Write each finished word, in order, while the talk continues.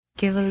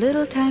Give a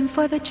little time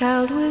for the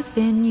child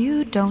within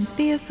you. Don't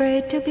be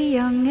afraid to be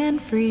young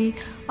and free.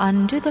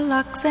 Undo the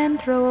locks and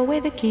throw away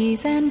the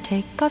keys and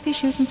take off your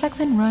shoes and socks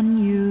and run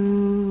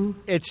you.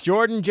 It's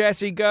Jordan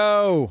Jesse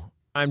Go.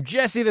 I'm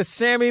Jesse the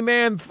Sammy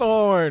Man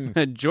Thorne.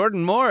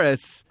 Jordan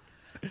Morris.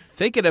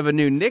 Thinking of a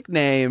new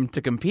nickname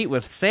to compete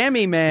with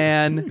Sammy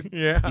Man.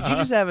 Yeah. Did you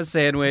just have a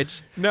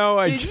sandwich?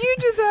 No, Did you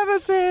just have a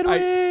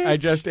sandwich? I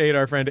just ate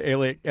our friend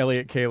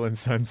Elliot Kalin's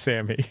son,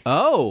 Sammy.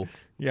 Oh.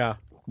 Yeah.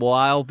 Well,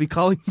 I'll be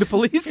calling the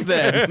police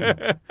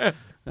then.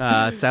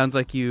 It sounds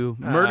like you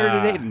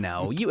murdered it.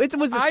 No, it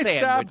was a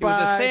sandwich. It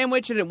was a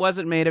sandwich, and it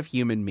wasn't made of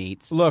human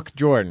meat. Look,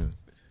 Jordan,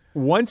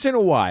 once in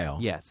a while,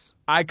 Yes.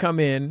 I come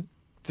in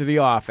to the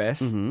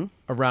office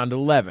around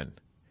 11.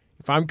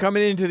 If I'm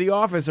coming into the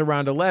office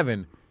around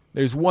 11,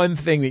 there's one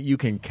thing that you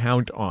can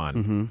count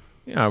on.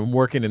 You know, I'm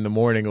working in the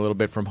morning a little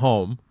bit from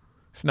home.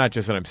 It's not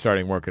just that I'm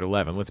starting work at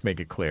 11. Let's make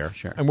it clear.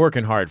 Sure. I'm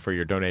working hard for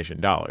your donation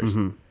dollars.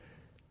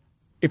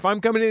 If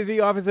I'm coming into the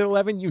office at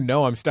 11, you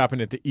know I'm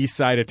stopping at the East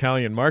Side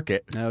Italian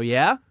Market. Oh,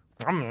 yeah?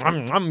 I'm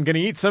going to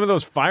eat some of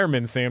those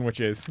fireman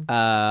sandwiches.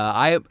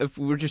 If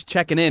we're just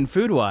checking in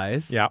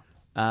food-wise. Yeah.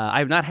 I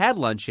have not had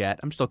lunch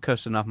yet. I'm still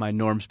coasting off my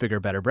Norm's Bigger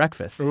Better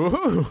breakfast.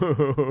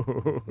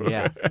 Ooh.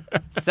 Yeah.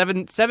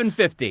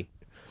 $7.50.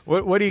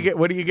 What do you get?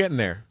 What are you getting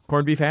there?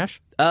 Corned beef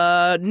hash?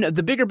 No,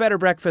 the Bigger Better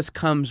breakfast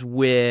comes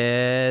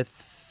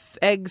with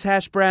eggs,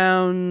 hash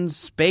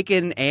browns,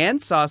 bacon, and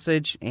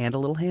sausage, and a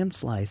little ham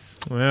slice.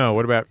 Well,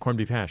 what about corned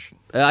beef hash?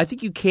 I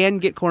think you can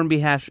get corned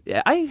beef hash.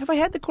 Have I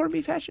had the corned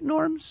beef hash at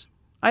Norm's?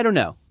 I don't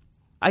know.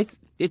 I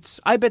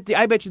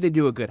bet you they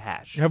do a good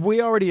hash. Have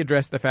we already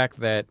addressed the fact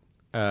that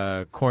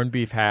corned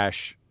beef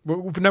hash?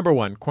 Number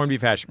one, corned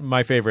beef hash,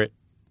 my favorite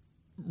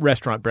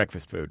restaurant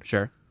breakfast food.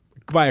 Sure.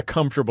 By a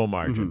comfortable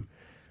margin.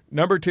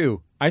 Number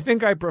two, I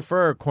think I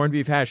prefer corned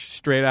beef hash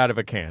straight out of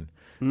a can.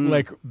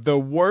 Like, the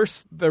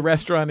worse the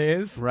restaurant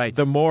is, Right.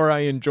 the more I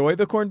enjoy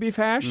the corned beef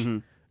hash.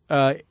 You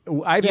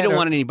don't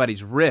want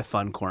anybody's riff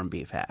on corned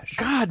beef hash.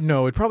 God,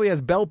 no. It probably has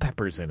bell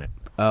peppers in it.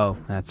 Oh,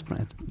 that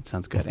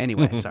sounds good.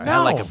 Anyway, sorry. No. I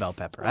like a bell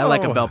pepper. I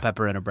like a bell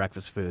pepper in a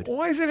breakfast food.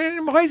 Why is it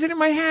in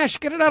my hash?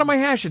 Get it out of my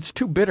hash. It's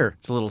too bitter.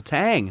 It's a little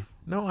tang.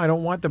 No, I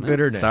don't want the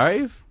bitterness.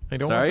 Sorry I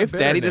don't want the if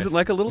Daddy bitterness. doesn't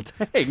like a little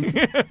tang.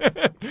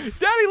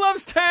 Daddy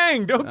loves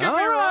Tang. Don't get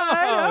me wrong.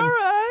 All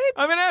right.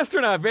 I'm an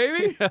astronaut,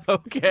 baby.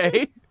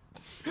 Okay.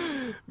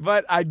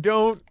 But I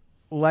don't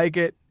like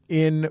it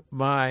in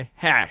my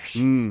hash.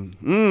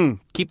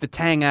 Keep the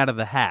tang out of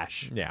the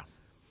hash. Yeah.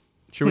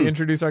 Should we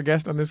introduce our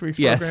guest on this week's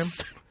program?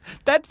 Yes.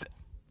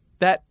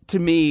 That to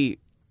me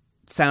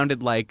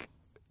sounded like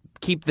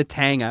keep the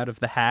tang out of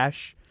the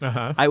hash.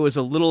 Uh-huh. I was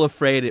a little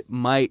afraid it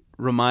might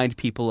remind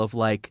people of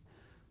like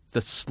the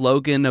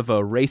slogan of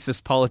a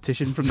racist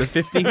politician from the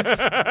 50s.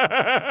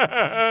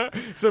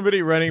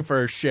 Somebody running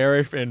for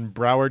sheriff in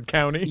Broward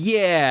County.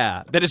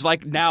 Yeah, that is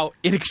like now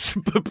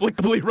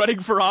inexplicably running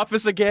for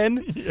office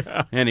again.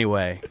 Yeah.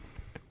 Anyway,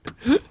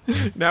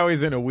 Now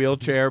he's in a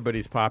wheelchair, but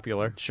he's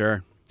popular.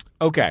 sure.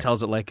 Okay.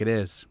 Tells it like it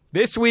is.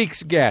 This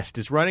week's guest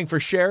is running for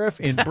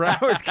sheriff in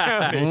Broward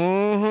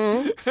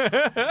County.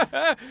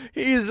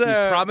 He's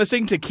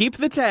Promising to keep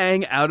the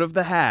tang out of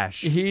the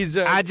hash. He's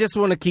I just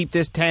want to keep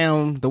this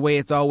town the way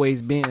it's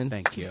always been.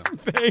 Thank you.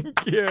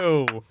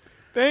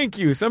 Thank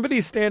you.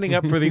 Somebody's standing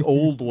up for the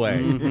old way.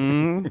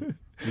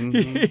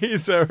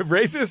 He's a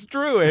racist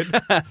druid.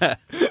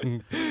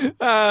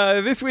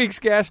 This week's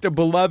guest, a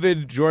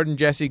beloved Jordan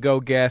Jesse Go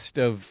guest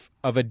of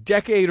a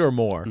decade or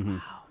more.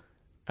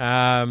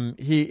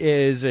 He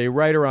is a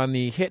writer on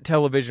the hit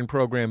television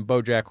program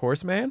BoJack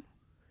Horseman,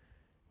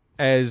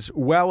 as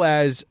well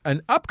as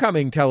an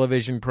upcoming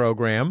television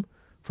program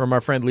from our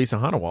friend Lisa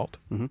Hanawalt.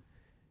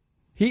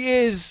 He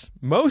is,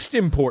 most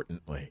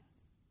importantly,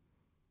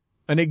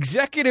 an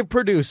executive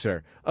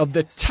producer of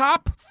the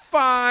top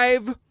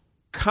 5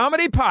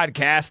 comedy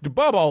podcast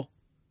bubble,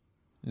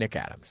 Nick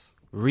Adams.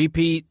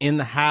 Repeat in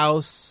the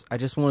house. I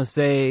just want to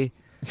say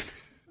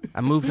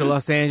I moved to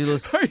Los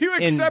Angeles. Are you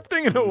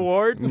accepting an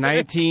award?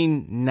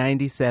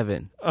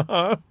 1997.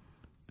 Uh-huh.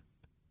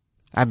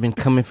 I've been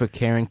coming for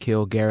Karen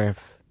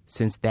Kilgariff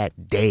since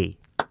that day.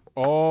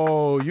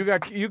 Oh, you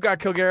got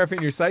Kilgariff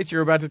in your sights.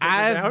 You're about to take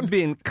her down? I've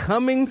been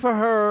coming for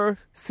her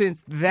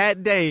since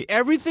that day.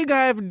 Everything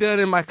I've done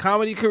in my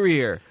comedy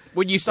career,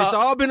 When you it's saw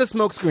all been a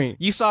smokescreen.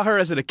 you saw her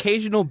as an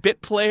occasional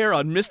bit player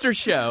on Mr.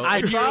 Show. I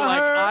and you saw were like,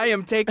 her. I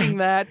am taking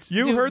that.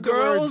 You Dude, heard the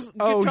Girls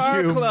words, Guitar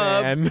 "Oh, you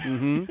Club."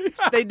 man."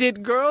 They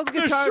did Girls The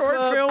Guitar short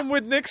Club. film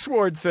with Nick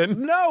Swardson.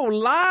 No,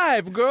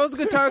 live. Girls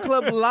Guitar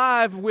Club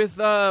live with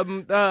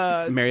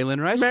Marilyn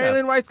Rice.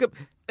 Marilyn Rice Cup.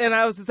 And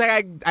I was just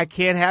like, I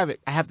can't have it.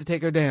 I have to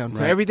take her down.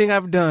 So Right. everything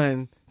I've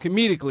done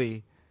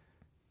comedically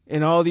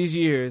in all these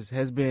years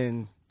has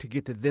been to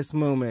get to this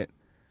moment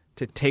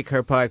to take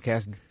her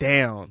podcast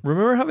down.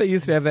 Remember how they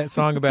used to have that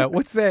song about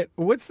what's that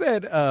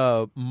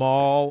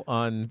mall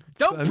on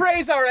Don't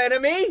praise our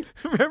enemy.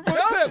 Remember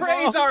what's Don't that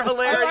praise mall? our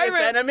hilarious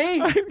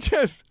enemy.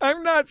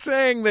 I'm not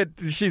saying that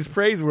she's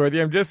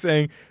praiseworthy. I'm just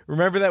saying,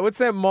 remember that what's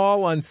that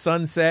mall on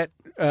Sunset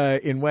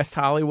in West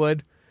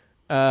Hollywood?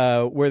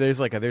 where there's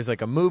like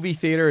a movie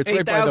theater. It's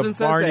right by 8,000 the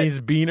Sunset. Barney's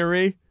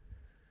Beanery.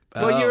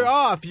 Well, you're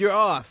off. You're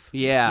off.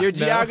 Yeah. Your No.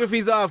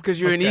 geography's off because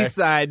you're an Okay. East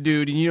Side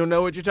dude and you don't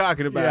know what you're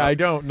talking about. Yeah, I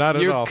don't. Not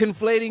at You're all.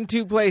 conflating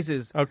two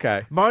places.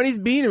 Okay. Barney's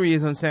Beanery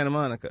is on Santa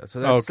Monica, so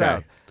that's Okay.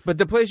 south. But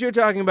the place you're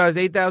talking about is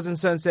 8,000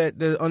 Sunset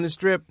on the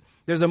Strip.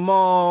 There's a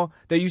mall.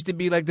 There used to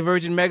be like the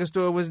Virgin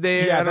Megastore was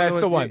there. I Yeah, don't know that's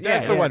what- the one.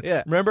 That's the one.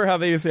 Yeah. Remember how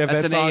they used to have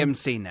That's that an song?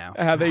 AMC now.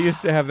 How they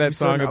used to have that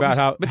so song know. about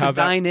how It's how a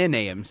dine-in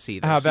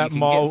AMC. Though, how so that you can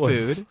mall get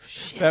was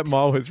food. that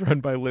mall was run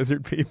by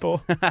lizard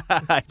people.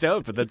 I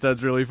don't, but that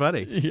sounds really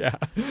funny. Yeah,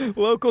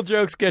 local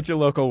jokes get you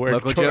local work.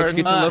 Local jokes Jordan.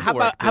 get you local how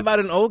work. about how about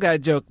an old guy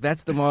joke?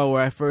 That's the mall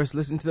where I first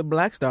listened to the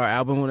Black Star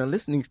album on a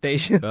listening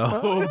station.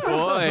 Oh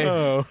boy!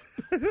 Oh.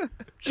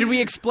 Should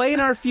we explain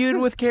our feud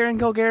with Karen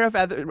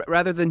Kilgariff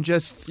rather than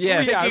just Yeah.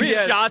 taking I mean,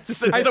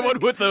 shots at someone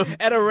with a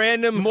At a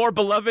random, more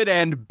beloved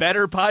and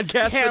better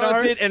podcast than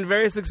talented, ours? and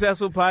very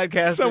successful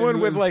podcast. Someone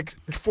with like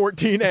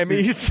 14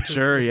 Emmys.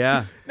 Sure,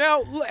 yeah.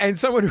 Now, and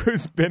someone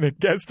who's been a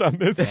guest on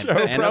this show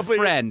And a probably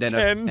friend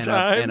 10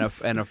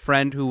 times. and a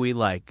friend who we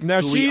like.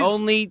 Now who we she's-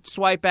 only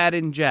swipe at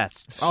in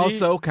jest.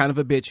 also kind of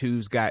a bitch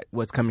who's got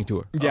what's coming to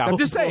her. Yeah. I'm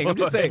just saying.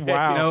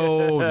 Wow.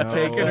 No,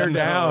 Taking her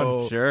down.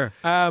 no. Sure.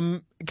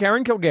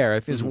 Karen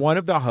Kilgariff is one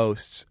of the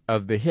hosts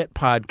of the hit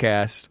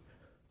podcast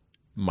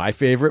My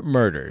Favorite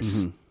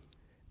Murders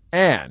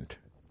and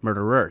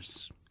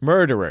Murderers.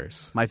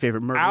 Murderers. My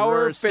favorite murderer.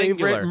 Our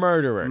singular. favorite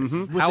murderers.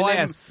 With How an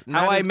I, S. how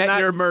Not I as- met not-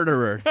 your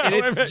murderer. And I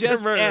it's met your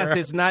just murderer. S.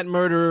 It's not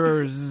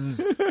murderers.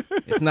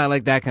 It's not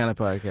like that kind of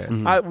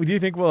podcast. Do you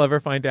think we'll ever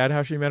find out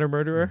how she met her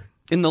murderer?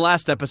 In the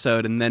last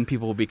episode, and then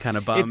people will be kind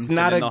of bummed. It's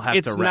not and then they'll have a.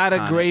 It's to not a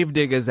retcon it.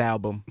 Gravediggers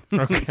album.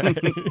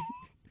 Okay.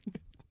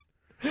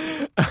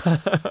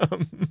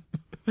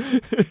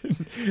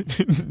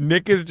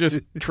 Nick is just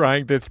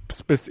trying to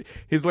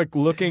he's like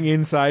looking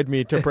inside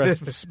me to press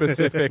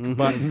specific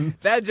buttons.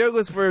 That joke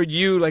was for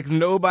you. Like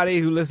nobody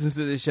who listens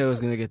to this show is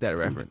gonna get that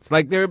reference.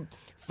 Like there,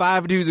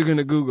 5 dudes are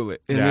gonna Google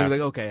it, and Yeah. they're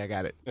like, "Okay, I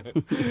got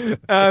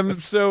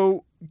it."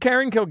 So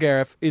Karen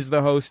Kilgariff is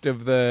the host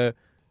of the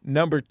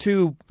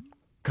 #2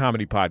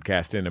 comedy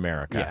podcast in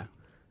America. Yeah.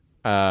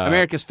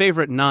 America's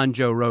favorite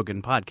non-Joe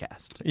Rogan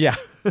podcast. Yeah.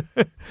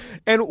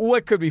 And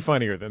what could be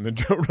funnier than the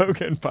Joe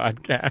Rogan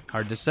podcast?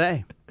 Hard to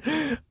say.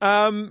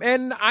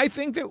 And I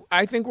think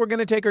we're going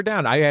to take her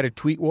down. I had a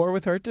tweet war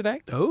with her today.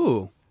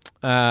 Oh.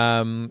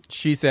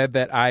 She said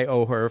that I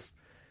owe her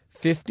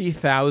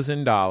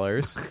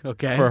 $50,000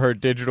 Okay. for her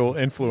digital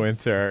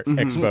influencer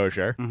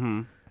exposure.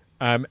 And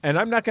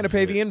I'm not going to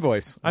pay the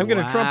invoice. I'm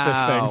going to trump this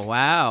thing.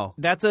 Wow.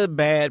 That's a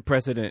bad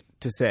precedent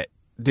to set.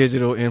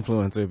 Digital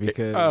influencer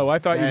because. Oh, I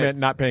thought you that's- meant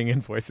not paying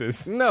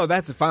invoices. No,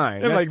 that's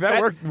fine. And, like,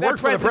 that worked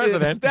for the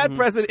president. That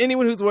precedent,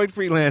 anyone who's worked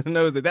freelance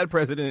knows that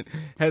precedent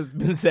has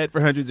been set for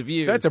hundreds of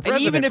years. That's a And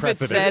president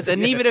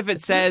even if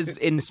it says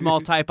in small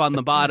type on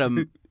the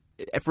bottom,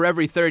 for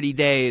every 30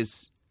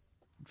 days,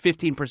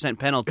 15%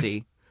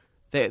 penalty,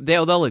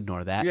 they'll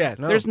ignore that. Yeah,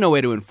 no. There's no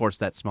way to enforce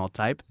that small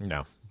type.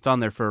 No. It's on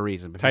there for a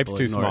reason. but Type's people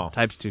too ignore it. small.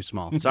 Type's too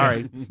small.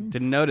 Sorry,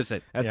 didn't notice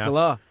it. That's Yeah. the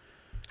law.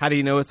 How do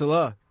you know it's a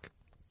law?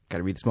 Got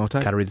to read the small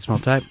type. Got to read the small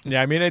type.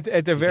 Yeah, I mean, at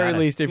the very got it.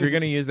 least, if you're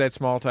going to use that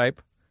small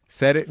type,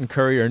 set it in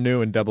Curry or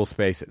New and double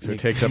space it so it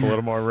takes up a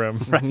little more room.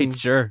 Right,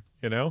 sure.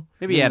 You know?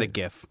 Maybe add a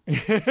GIF.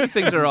 These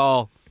things are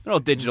all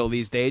digital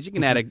these days. You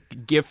can add a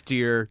GIF to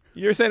your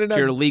You're sending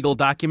your legal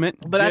document.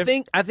 But I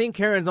think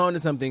Karen's on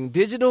to something.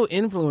 Digital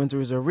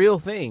influencers are a real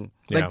thing.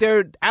 Yeah. Like there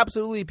are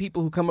absolutely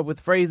people who come up with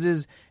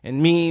phrases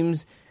and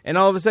memes, and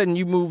all of a sudden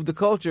you move the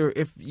culture.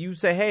 If you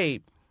say, "Hey,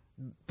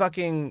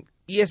 fucking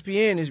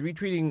ESPN is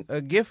retweeting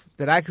a GIF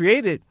that I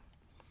created,"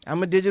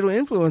 I'm a digital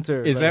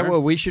influencer. Is that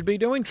what we should be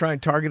doing?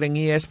 Targeting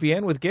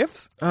ESPN with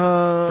gifts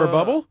for for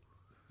Bubble?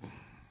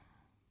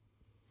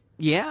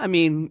 Yeah, I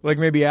mean, Like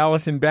maybe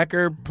Allison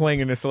Becker playing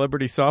in a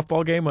celebrity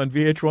softball game on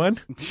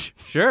VH1?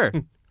 sure.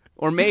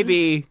 Or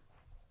maybe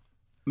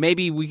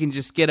we can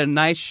just get a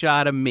nice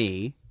shot of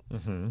me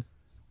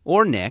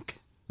or Nick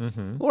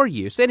or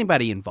you, so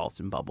anybody involved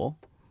in Bubble,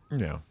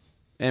 No.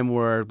 and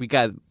we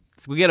get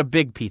a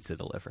big pizza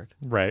delivered.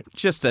 Right.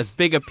 Just as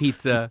big a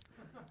pizza.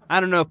 I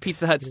don't know if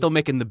Pizza Hut's still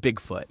making the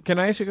Bigfoot, Can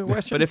I ask you a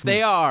question? but if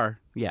they are,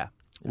 yeah.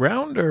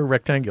 Round or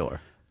rectangular?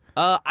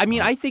 I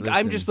mean, I think I'm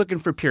listen. just looking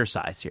for pure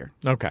size here.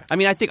 Okay. I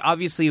mean, I think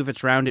obviously if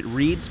it's round, it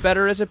reads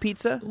better as a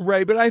pizza.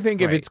 Right, but I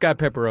think if Right. it's got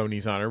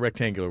pepperonis on it,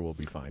 rectangular will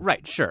be fine.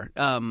 Right, sure.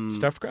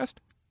 Stuffed crust?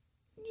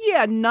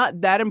 Yeah,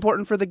 not that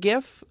important for the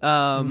GIF.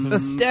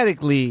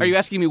 aesthetically? Are you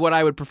asking me what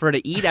I would prefer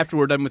to eat after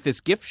we're done with this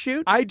GIF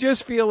shoot? I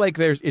just feel like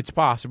it's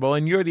possible,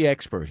 and you're the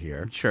expert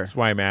here. Sure. That's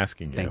why I'm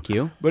asking you. Thank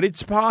you. But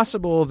it's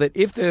possible that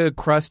if the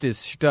crust is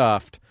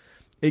stuffed,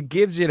 it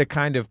gives it a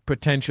kind of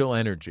potential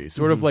energy,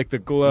 sort of like the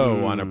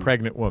glow on a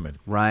pregnant woman.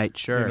 Right,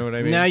 sure. You know what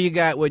I mean? Now you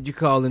got what you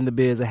call in the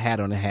biz a hat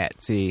on a hat.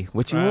 See,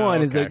 what you Oh,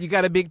 want is okay. that you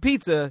got a big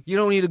pizza. You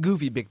don't need a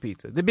goofy big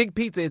pizza. The big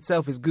pizza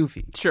itself is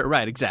goofy. Sure,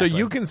 right, exactly. So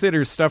you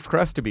consider stuffed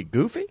crust to be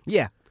goofy?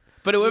 Yeah.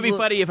 But it would be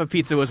funny if a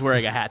pizza was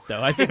wearing a hat,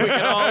 though. I think we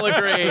can all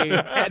agree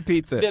Hat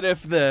pizza. that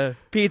if the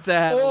pizza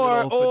had a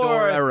little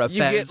fedora or a you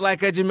fez. get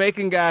like a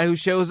Jamaican guy who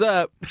shows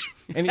up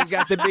and he's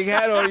got the big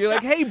hat on. You're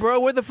like, hey,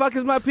 bro, where the fuck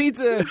is my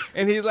pizza?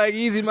 And he's like,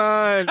 easy,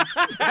 man.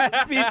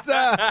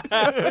 Pizza.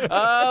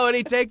 Oh, and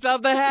he takes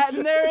off the hat,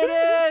 and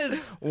there it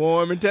is.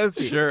 Warm and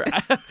toasty. Sure.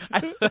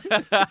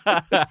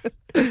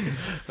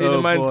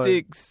 Cinnamon boy.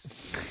 sticks.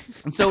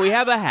 So we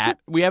have a hat.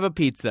 We have a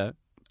pizza.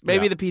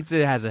 Maybe Yeah. the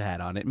pizza has a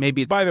hat on it.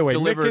 Maybe it's By the way, Nick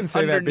delivered can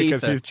say that underneath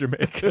because he's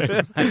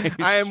Jamaican.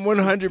 I am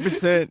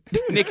 100%.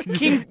 Nick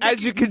King.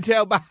 As you can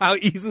tell by how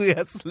easily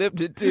I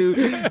slipped into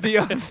the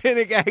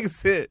authentic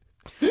accent.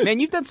 Man,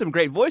 you've done some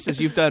great voices.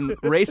 You've done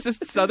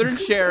racist Southern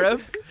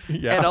sheriff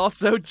Yeah. and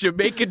also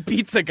Jamaican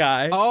pizza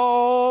guy.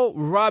 All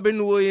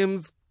Robin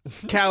Williams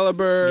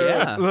caliber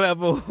Yeah.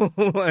 level.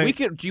 Like,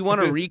 Do you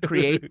want to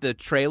recreate the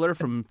trailer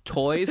from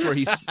Toys where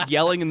he's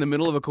yelling in the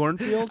middle of a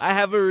cornfield? I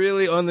have a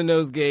really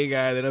on-the-nose gay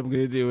guy that I'm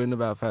going to do in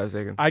about 5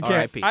 seconds. I can't.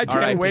 R.I.P. I can't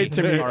R.I.P. wait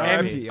to meet.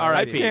 R.I.P. I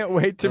R.I.P. can't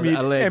wait to meet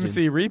A legend.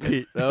 MC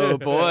Repeat. Oh,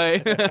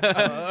 boy.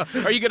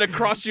 Are you going to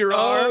cross your Oh,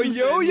 arms?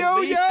 yo,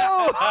 yo,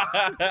 yo!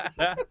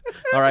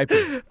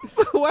 R.I.P.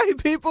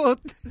 White people,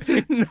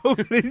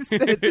 nobody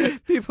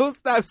said, people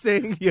stopped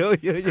saying yo,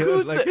 yo, yo,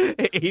 like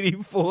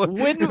 84.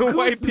 When-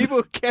 white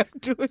people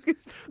kept doing it.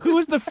 Who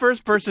was the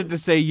first person to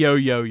say yo,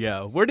 yo,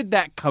 yo? Where did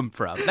that come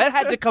from? That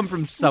had to come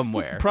from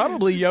somewhere.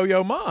 Probably Yo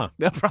Yo Ma.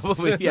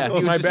 Probably, yeah. He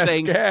was my just best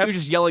saying, guess. he was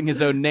just yelling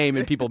his own name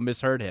and people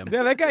misheard him.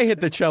 Yeah, that guy hit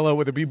the cello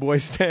with a b-boy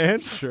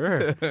stance.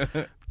 Sure.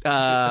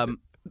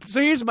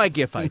 So here's my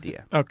GIF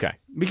idea. Okay.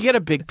 We can get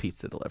a big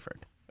pizza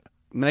delivered.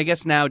 I mean, I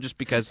guess now, just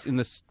because in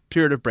the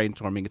spirit of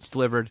brainstorming, it's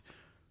delivered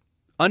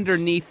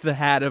underneath the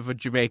hat of a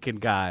Jamaican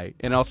guy,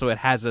 and also it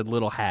has a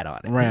little hat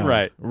on it. Round.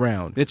 Right.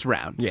 Round. It's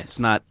round. Yes. It's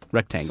not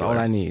rectangular. That's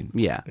all I need.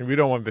 Yeah. We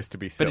don't want this to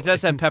be But silly. it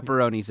does have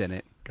pepperonis in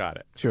it. Got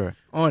it. Sure.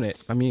 On it.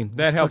 I mean,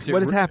 That helps it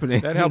What is re-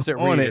 happening? that helps it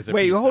on read it. as a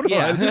Wait, pizza. hold on.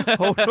 Yeah.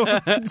 Hold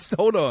on. Just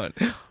hold on.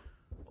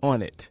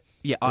 On it.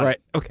 Yeah. On Right.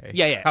 it. Okay.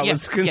 Yeah, yeah. I yes,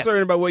 was concerned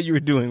yes. about what you were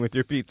doing with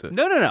your pizza.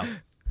 No.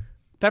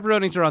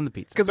 Pepperonis are on the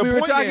pizza. Because The we were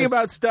point talking is-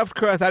 about stuffed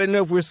crust. I didn't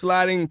know if we're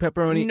sliding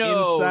pepperoni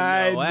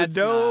inside the that's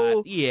dough.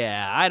 not-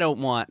 yeah, I don't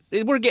want.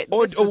 We're getting.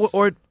 Or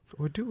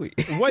do we?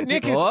 What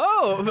Nick is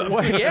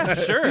Oh, yeah,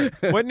 sure.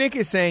 what Nick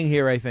is saying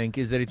here, I think,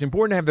 is that it's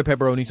important to have the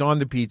pepperonis on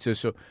the pizza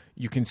so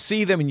you can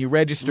see them and you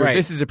register. Right.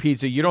 This is a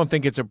pizza. You don't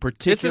think it's a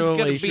This is going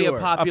particularly to be a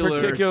popular.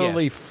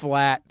 particularly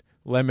flat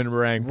lemon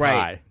meringue Right.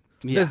 pie.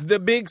 Yeah. The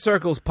big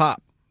circles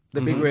pop. The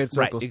big red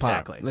Right, circles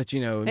exactly. pop. Let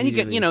you know. And you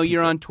get, immediately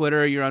you're pizza. on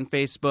Twitter, you're on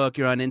Facebook,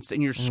 you're on Insta,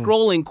 and you're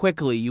scrolling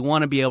quickly. You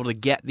want to be able to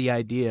get the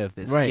idea of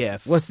this Right.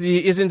 GIF.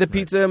 Isn't the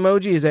pizza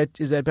emoji? Is that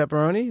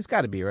pepperoni? It's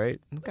got to be,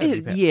 right? It's gotta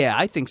be pep- Yeah,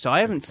 I think so.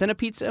 I haven't sent a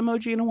pizza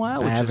emoji in a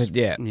while. I which haven't is,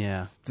 yet.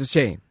 Yeah, It's a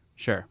shame.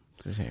 sure.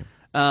 It's a shame.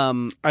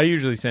 I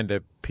usually send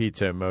a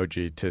pizza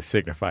emoji to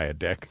signify a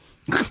dick.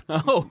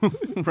 Oh,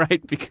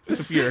 right, because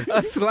if you're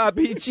A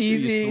sloppy, you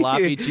cheesy,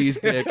 sloppy cheese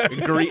dick,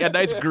 a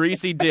nice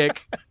greasy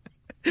dick.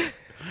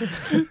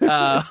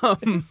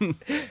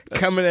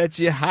 coming at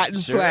you hot and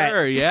Sure,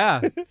 flat.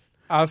 yeah.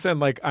 I'll send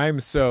like I'm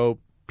so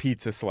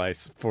pizza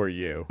slice for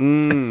you,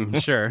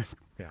 Sure.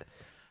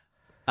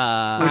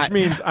 Yeah. Which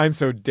means I'm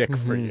so dick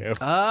for you.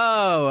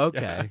 Oh,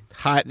 okay.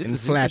 Hot This and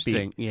is flappy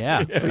interesting.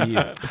 Yeah. for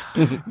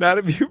you. Not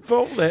if you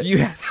fold it. You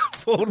have to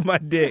fold my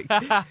dick.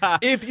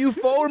 If you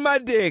fold my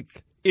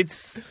dick,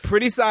 it's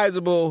pretty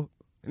sizable,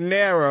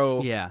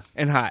 narrow, Yeah.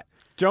 and hot.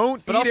 Don't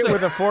eat it also-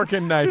 with a fork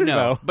and knife, No,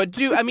 though. but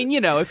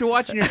if you're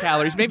watching your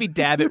calories, maybe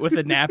dab it with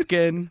a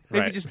napkin.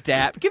 Maybe Right. just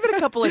dab. Give it a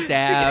couple of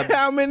dabs.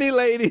 How many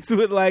ladies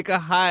would like a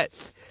hot,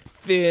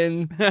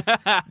 thin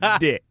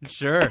dick?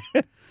 Sure.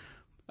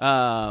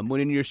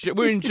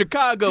 We're in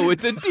Chicago.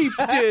 It's a deep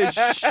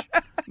dish.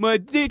 My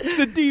dick's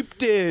a deep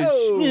dish.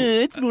 Oh.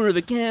 It's more of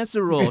a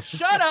casserole.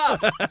 Shut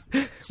up.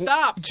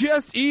 Stop.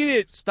 Just eat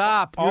it.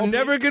 Stop. You're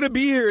never going to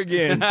be here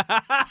again.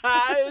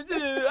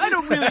 I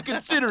don't really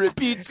consider it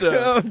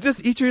pizza.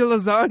 Just eat your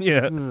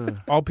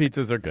lasagna. All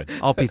pizzas are good.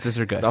 All pizzas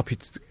are good. All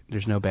pizza's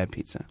There's no bad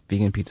pizza.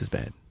 vegan pizza's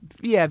bad.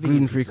 Yeah,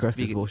 Gluten-free crust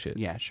is bullshit.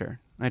 Yeah, sure.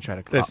 I try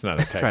to. That's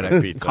not a type try of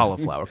to pizza.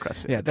 cauliflower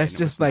crust. Yeah, that's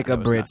just like a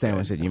bread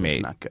sandwich that you It was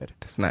made. Not good.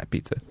 That's not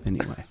pizza.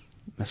 Anyway,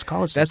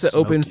 mescal is That's so an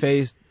open smoky.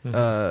 faced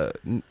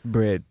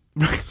bread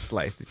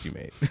slice that you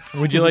made.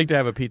 Would you like to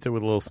have a pizza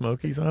with little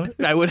smokies on it?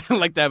 I would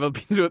like to have a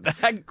pizza with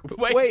that.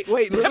 Wait,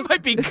 that little-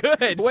 might be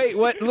good. Wait,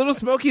 what? Little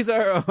Smokies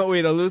are. Oh,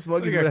 wait, a Little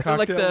Smokies Like a are cock-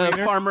 like the cocktail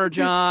wiener? Farmer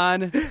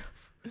John.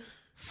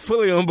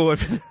 fully on board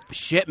for that.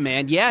 Shit,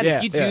 man. Yeah, and Yeah,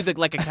 if you yeah. do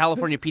like a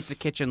California Pizza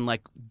Kitchen,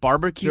 like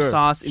barbecue Sure,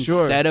 sauce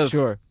sure, instead of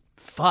sure.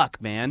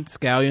 fuck, man,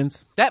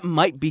 Scallions. that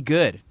might be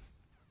good.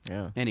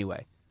 Yeah.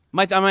 Anyway,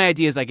 my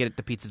idea is I get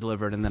the pizza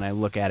delivered and then I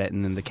look at it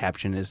and then the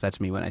caption is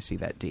 "That's me when I see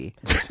that D."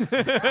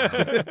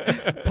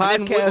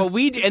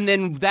 Podcast. And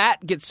then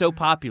that gets so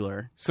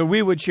popular So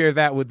we would share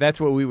that with. That's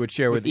what we would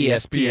share with E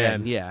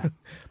ESPN. Yeah.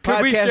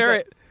 Could we Podcast share that-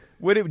 it?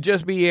 Would it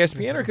just be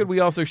ESPN, or could we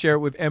also share it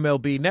with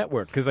MLB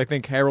Network? Because I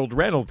think Harold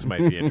Reynolds might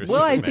be interested.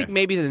 Well, I in think this.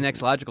 maybe the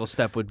next logical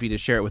step would be to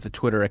share it with the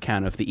Twitter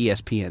account of the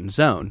ESPN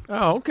Zone.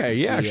 Oh, okay.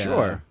 Yeah, The,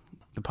 sure.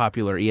 The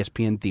popular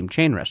ESPN-themed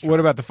chain restaurant. What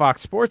about the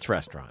Fox Sports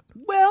restaurant?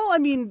 Well, I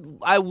mean,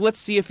 let's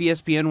see if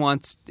ESPN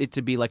wants it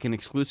to be like an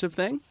exclusive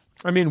thing.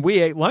 I mean, we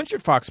ate lunch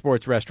at Fox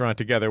Sports restaurant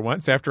together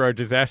once after our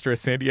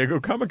disastrous San Diego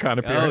Comic-Con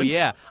appearance. Oh,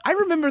 yeah. I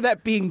remember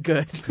that being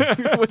good.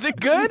 Was it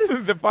good?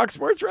 The Fox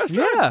Sports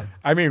restaurant? Yeah.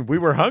 I mean, we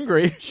were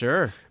hungry.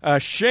 Sure.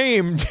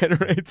 Shame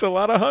generates a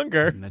lot of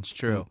hunger. That's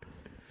true.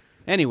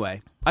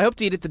 Anyway, I hope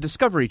to eat at the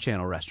Discovery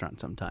Channel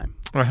restaurant sometime.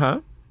 Uh-huh.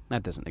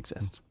 That doesn't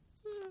exist.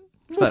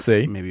 We'll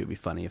see. Maybe it would be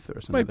funny if there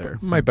was some Might, other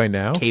might by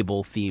now.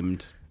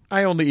 cable-themed.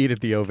 I only eat at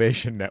the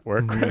Ovation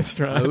Network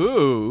restaurant.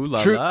 Ooh,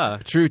 la la.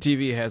 True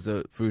TV has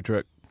a food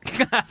truck.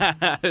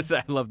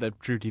 I love that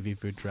True TV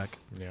food truck.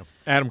 Yeah.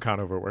 Adam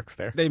Conover works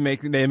there. They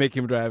make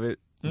him drive it.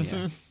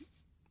 Yeah.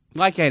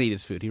 Well, I can't eat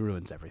his food. He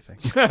ruins everything.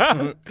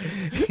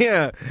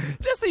 Yeah.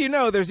 Just so you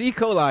know, there's E.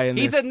 coli in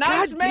He's this. a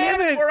nice God man.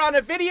 damn it. We're on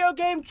a video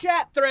game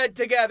chat thread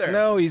together.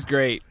 No, he's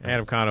great.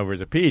 Adam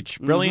Conover's a peach.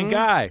 Brilliant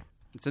guy.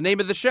 It's the name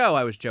of the show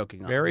I was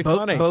joking on. Very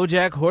funny.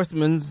 BoJack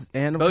Horseman's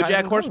and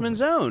BoJack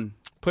Horseman's Own.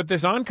 Put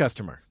this on,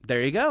 customer.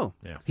 There you go.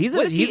 Yeah. He's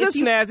What a is he- is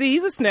he- snazzy.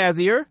 He's a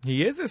snazzier.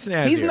 He is a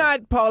snazzy. He's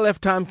not Paul F.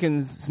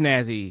 Tompkins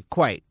snazzy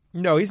quite.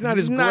 No, he's not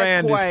He's as not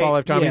grand quite- as Paul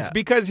F. Tompkins yeah.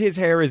 because his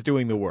hair is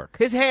doing the work.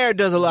 His hair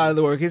does a lot of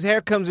the work. His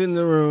hair comes in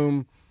the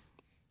room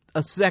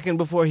a second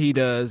before he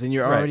does, and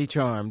you're Right. already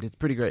charmed. It's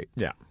pretty great.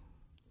 Yeah.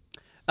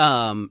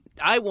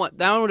 I want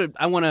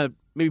to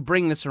maybe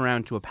bring this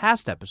around to a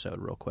past episode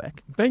real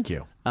quick. Thank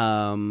you.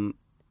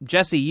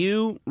 Jesse,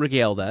 you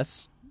regaled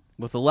us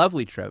with a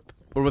lovely trip,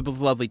 or with a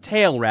lovely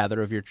tale,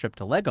 rather, of your trip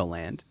to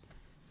Legoland.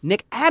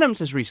 Nick Adams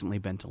has recently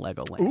been to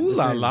Legoland. Ooh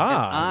la la.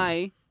 And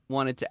I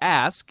wanted to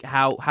ask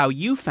how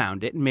you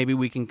found it, and maybe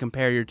we can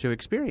compare your two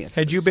experiences.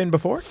 Had you been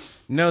before?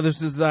 No,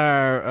 this is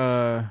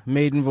our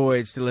maiden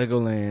voyage to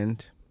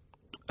Legoland.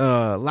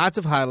 Lots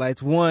of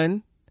highlights.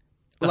 One,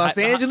 Los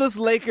Angeles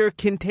Laker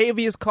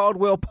Kentavious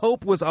Caldwell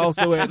Pope was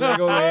also at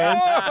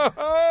Legoland.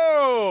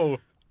 Oh!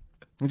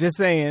 I'm just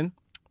saying.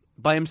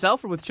 By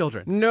himself or with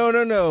children?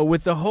 No.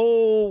 With the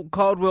whole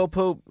Caldwell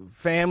Pope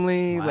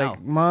family, Wow.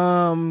 like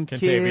mom,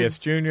 Contavious kids.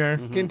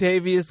 Jr.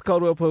 Kentavious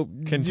Caldwell Pope.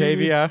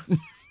 Contavia.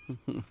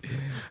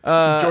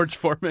 George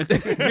Foreman.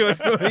 George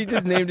Foreman. He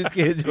just named his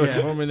kid George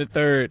Foreman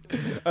III.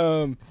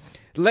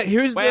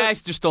 Here's Wait, the... I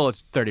just stole a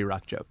 30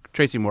 Rock joke.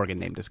 Tracy Morgan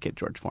named his kid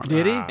George Foreman.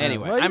 Did he?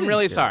 Anyway, Well, you I'm didn't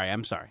really steal sorry.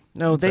 I'm sorry.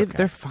 No, they're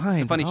fine.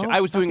 It's a funny bro. show.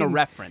 I was doing a Fucking-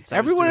 reference.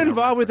 Everyone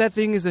involved with that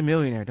thing is a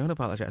millionaire. Don't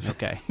apologize.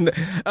 Okay.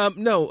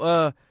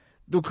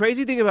 The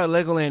crazy thing about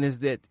Legoland is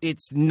that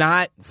it's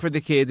not for the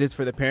kids; it's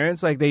for the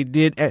parents. Like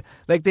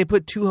they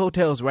put 2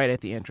 hotels right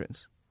at the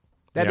entrance.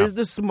 That is Yeah.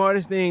 the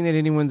smartest thing that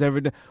anyone's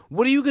ever done.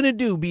 What are you gonna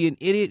do? Be an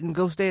idiot and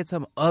go stay at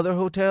some other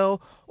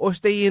hotel, or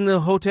stay in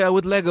the hotel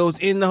with Legos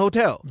in the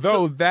hotel?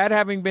 Though that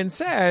having been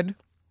said,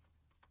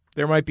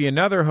 there might be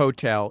another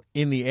hotel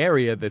in the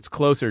area that's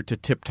closer to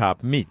Tip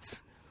Top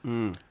Meats.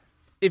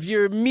 If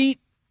you're meat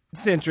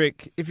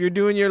centric, if you're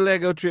doing your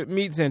Lego trip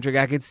meat centric,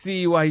 I could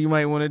see why you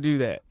might want to do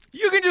that.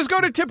 You can just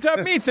go to Tip Top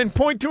Meats and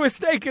point to a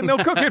steak and they'll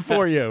cook it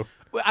for you.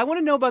 Well, I want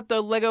to know about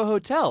the Lego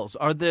hotels.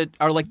 Are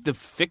like the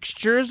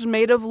fixtures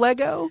made of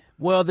Lego?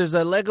 Well, there's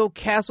a Lego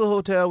Castle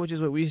Hotel, which is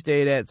what we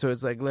stayed at. So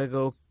it's like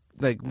Lego,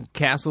 like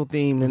castle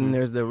themed, and then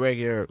there's the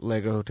regular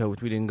Lego Hotel,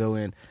 which we didn't go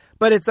in.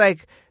 But it's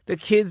like the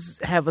kids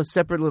have a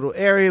separate little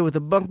area with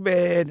a bunk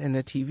bed and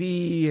a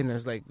TV, and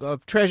there's like a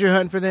treasure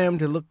hunt for them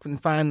to look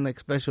and find like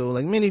special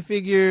like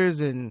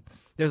minifigures, and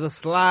there's a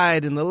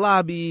slide in the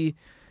lobby.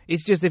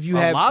 It's just if you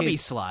A have lobby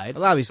kids- slide? a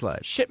lobby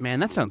slide. Shit, man,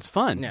 that sounds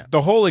fun. Yeah.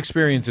 The whole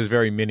experience is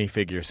very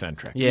minifigure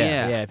centric.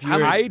 Yeah. If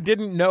you're, I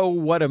didn't know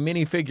what a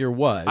minifigure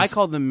was. I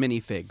call them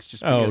minifigs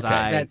just Oh, because okay.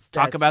 I That's-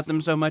 talk about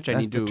them so much. I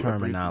that's need to the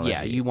terminology.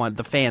 Yeah, you want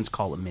the fans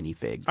call them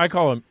minifigs. I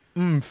call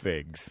them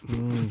figs.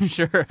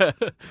 Sure.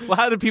 Well,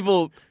 how do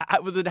people?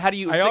 How do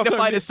you I also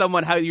signify to need-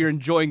 someone how you're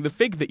enjoying the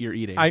fig that you're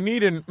eating? I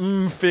need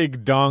an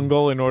fig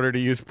dongle in order to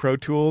use Pro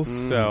Tools.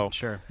 So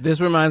Sure. This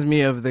reminds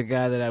me of the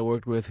guy that I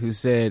worked with who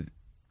said,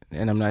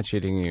 and I'm not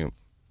shitting you,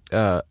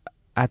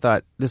 I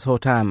thought this whole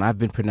time I've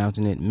been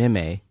pronouncing it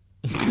meme.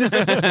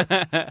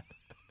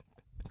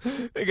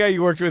 the guy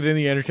you worked with in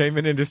the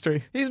entertainment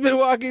industry. He's been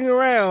walking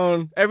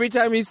around every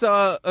time he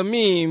saw a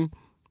meme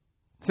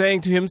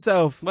saying to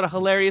himself, What a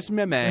hilarious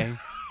meme.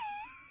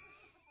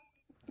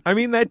 I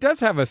mean, that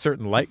does have a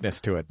certain likeness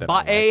to it. That I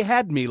like. Ba'e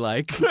had me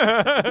like.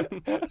 Bye.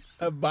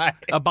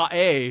 A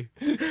ba'e.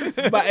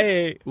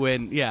 Bye.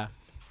 When, yeah.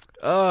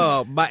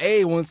 Oh,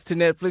 Bye wants to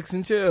Netflix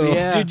and chill.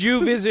 Yeah. Did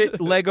you visit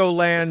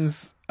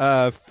Legoland's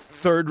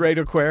third-rate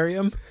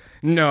aquarium?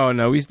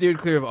 No, we steered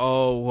clear of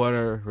all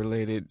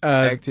water-related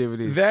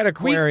activities. That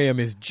aquarium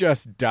is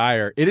just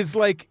dire. It's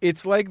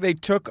like they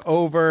took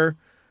over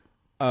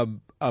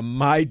a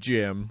My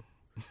Gym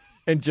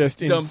and just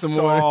Dumped some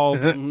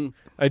installed.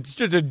 It's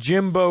just a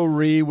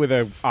Jimbo-Ree with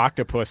an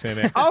octopus in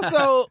it.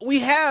 Also, we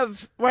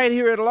have right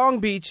here at Long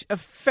Beach a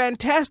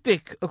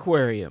fantastic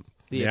aquarium.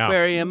 The Yeah.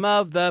 Aquarium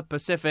of the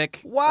Pacific.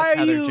 Why That's are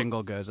how their you-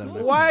 jingle goes. I don't know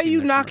if Why you've are seen you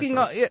their knocking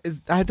on?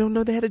 commercials. I don't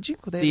know they had a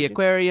jingle. They had The a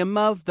jingle. Aquarium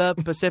of the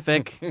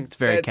Pacific. It's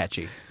very That's-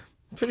 catchy.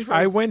 Finish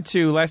I first. went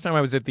to last time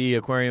I was at the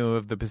Aquarium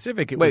of the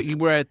Pacific. It Wait, was you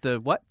were at the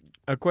what?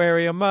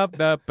 Aquarium of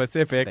the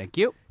Pacific. Thank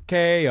you.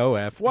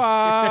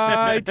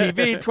 KOFY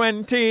TV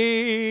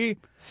 20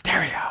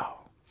 stereo.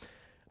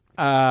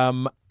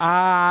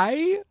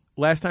 I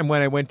last time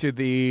when I went to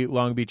the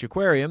Long Beach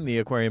Aquarium, the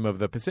Aquarium of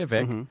the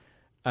Pacific,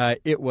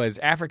 it was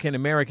African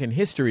American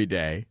History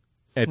Day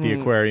at the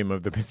Aquarium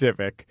of the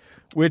Pacific,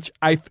 which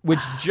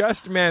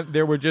just meant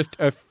there were just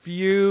a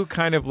few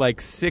kind of like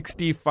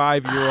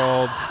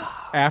 65-year-old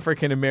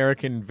African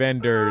American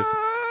vendors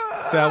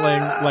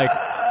selling like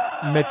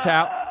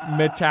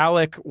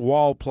metallic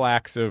wall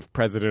plaques of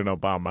President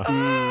Obama.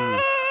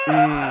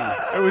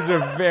 It was a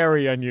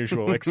very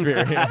unusual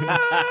experience.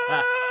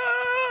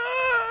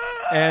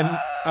 And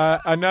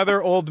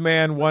another old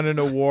man won an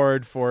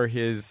award for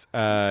his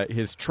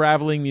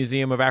traveling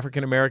museum of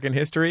African American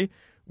history,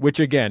 which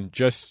again,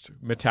 just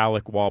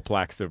metallic wall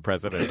plaques of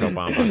President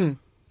Obama.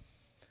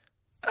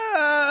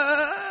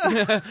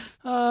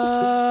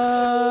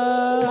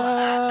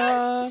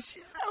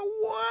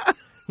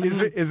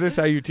 Is this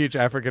how you teach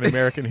African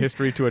American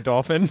history to a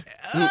dolphin?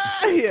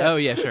 Oh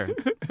yeah, sure.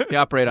 They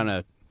operate on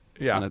a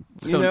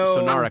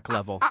sonoric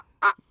level.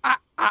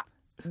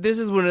 This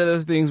is one of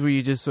those things where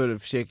you just sort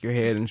of shake your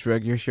head and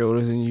shrug your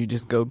shoulders, and you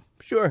just go,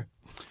 "Sure,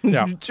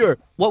 Yeah. sure."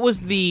 What was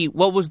the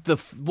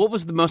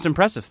most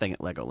impressive thing at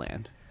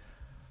Legoland?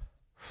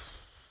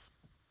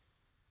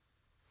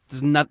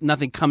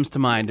 Nothing comes to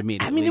mind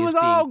immediately. I mean, it was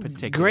as being all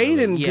particularly- great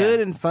and yeah. good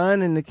and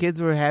fun, and the kids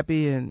were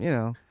happy,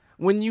 and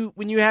when you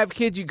have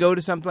kids, you go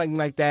to something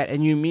like that,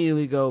 and you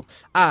immediately go,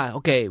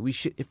 okay,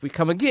 if we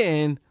come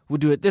again, we'll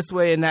do it this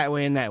way and that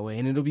way and that way,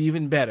 and it'll be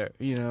even better,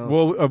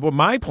 Well,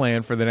 my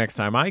plan for the next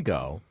time I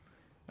go,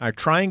 I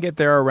try and get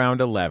there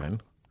around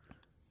 11,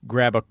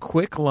 grab a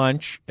quick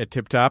lunch at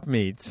Tip Top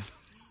Meats,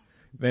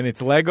 then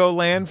it's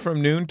Legoland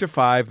from noon to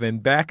 5, then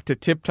back to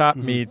Tip Top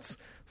Meats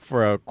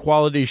for a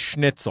quality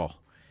schnitzel.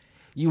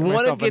 You Get want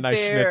to myself a get nice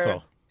there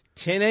schnitzel.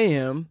 10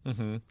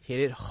 a.m., hit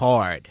it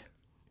hard.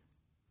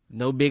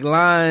 No big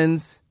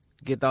lines.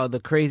 Get all the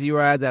crazy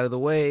rides out of the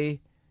way.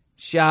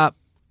 Shop.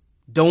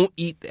 Don't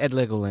eat at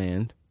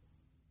Legoland.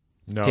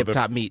 No, Tip the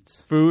Top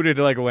Meats. food at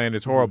Legoland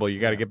is horrible. You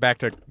got to get back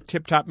to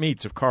Tip Top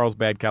Meats of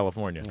Carlsbad,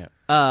 California.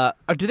 Yeah.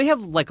 Do they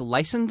have like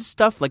licensed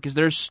stuff? Like, is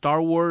there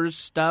Star Wars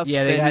stuff?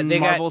 Yeah, and they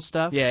Marvel got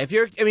stuff. Yeah, if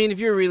you're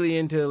really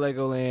into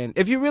Legoland,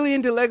 if you're really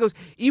into Legos,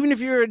 even if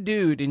you're a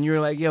dude and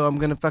you're like, yo, I'm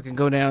gonna fucking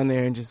go down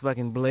there and just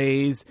fucking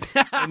blaze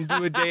and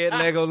do a day at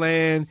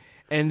Legoland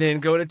and then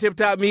go to Tip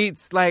Top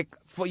Meats,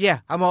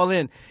 I'm all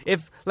in.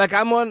 If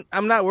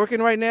I'm not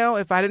working right now.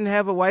 If I didn't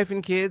have a wife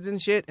and kids and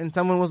shit, and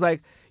someone was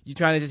like, you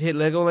trying to just hit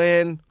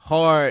Legoland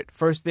hard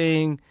first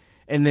thing,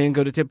 and then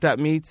go to Tip Top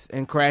Meats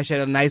and crash at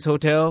a nice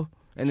hotel,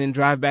 and then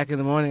drive back in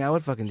the morning, I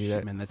would fucking do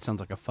that. Man, that sounds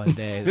like a fun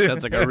day. That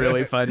sounds like a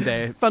really fun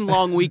day. Fun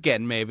long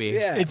weekend, maybe.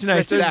 Yeah, It's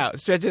nice.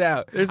 Stretch it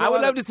out. there's a I would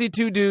lot love of- to see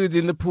two dudes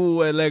in the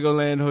pool at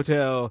Legoland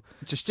Hotel,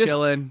 Just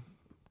chilling.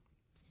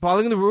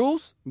 following the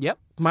rules, Yep.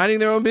 minding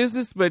their own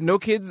business, but no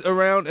kids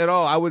around at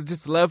all. I would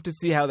just love to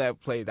see how that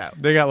played out.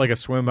 They got like a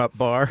swim up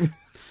bar.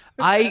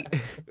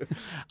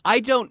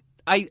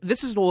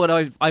 This is what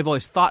I've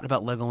always thought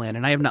about Legoland,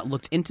 and I have not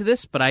looked into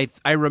this, but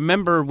I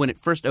remember when it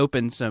first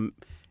opened, some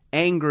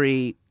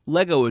angry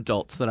Lego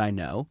adults that I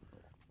know.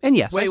 And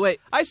yes, Wait.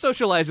 I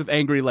socialize with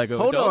angry Lego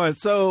Hold on,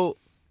 adults. so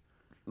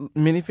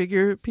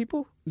minifigure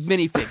people?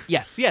 Minifigs.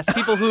 Yes.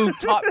 People who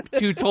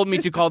told me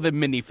to call them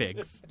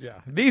minifigs. Yeah,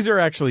 these are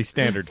actually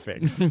standard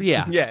figs.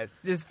 Yeah. Yes,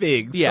 just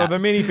figs. Yeah. So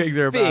the minifigs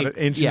are about an Figs.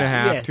 inch Yeah. and a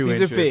half, Yes, 2 these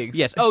inches. are figs.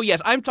 Yes. Oh,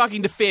 yes. I'm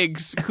talking to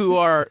figs who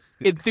are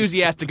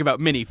enthusiastic about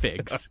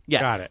minifigs.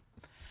 Yes. Got it.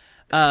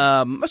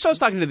 So I was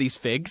talking to these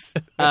figs,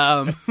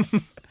 and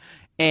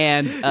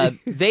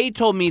they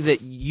told me that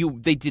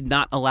they did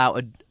not allow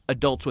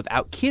adults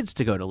without kids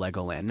to go to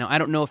Legoland. Now I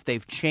don't know if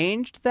they've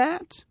changed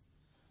that,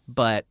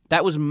 but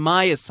that was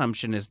my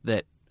assumption, is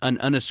that an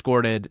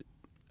unescorted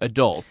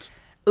adult.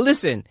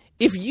 Listen,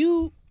 if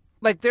you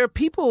there are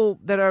people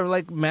that are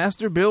like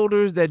master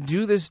builders that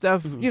do this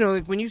stuff.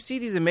 Like when you see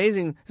these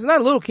amazing, it's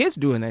not little kids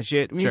doing that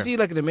shit. When Sure. you see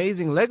like an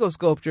amazing Lego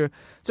sculpture,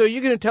 so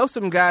you're gonna tell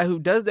some guy who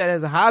does that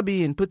as a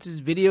hobby and puts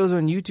his videos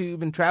on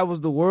YouTube and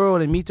travels the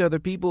world and meets other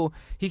people,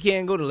 he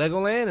can't go to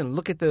Legoland and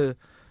look at the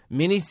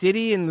mini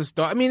city and the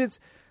star. I mean, it's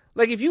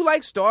like if you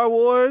like Star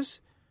Wars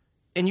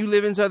and you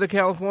live in Southern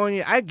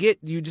California, I get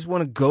you just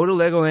want to go to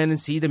Legoland and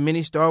see the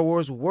mini Star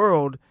Wars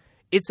world.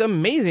 It's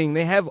amazing.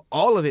 They have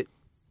all of it.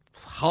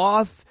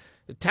 Hoth,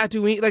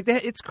 Tatooine, like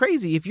that. It's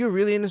crazy. If you're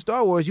really into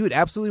Star Wars, you would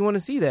absolutely want to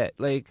see that.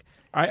 Like,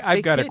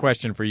 I've got a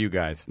question for you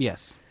guys.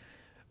 Yes.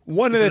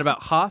 One Is of it the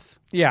about Hoth?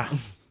 yeah,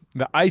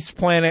 the ice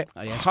planet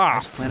Oh, yeah.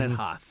 Hoth. Planet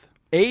Hoth.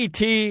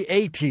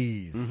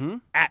 AT-ATs.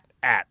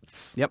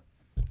 At-ats. Yep.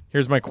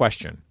 Here's my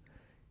question.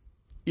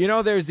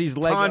 There's these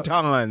Lego...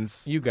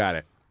 Tauntauns. You got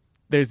it.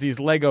 There's these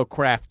Lego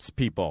crafts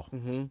people.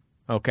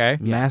 Okay?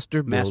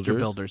 Master builders. Master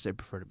builders, they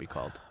prefer to be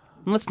called.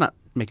 Let's not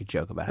make a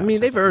joke about it. I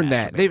mean, they've earned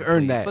that. They've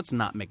earned that. Let's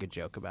not make a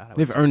joke about it.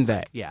 They've earned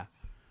that. Yeah.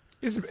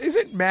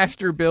 Isn't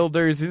Master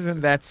Builders?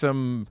 Isn't that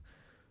some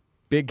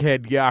big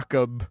head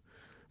Jakob?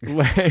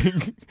 Like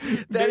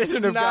That is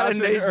not a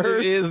nation of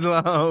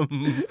Islam.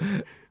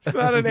 It's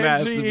not an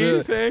Master NGE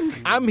Builder. thing.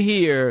 I'm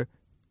here.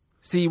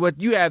 See, what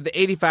you have, the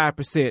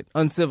 85%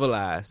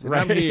 uncivilized. And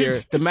I'm Right. here,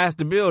 the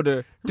master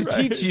builder, to Right.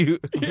 teach you.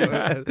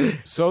 Yeah.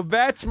 So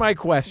that's my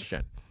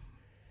question.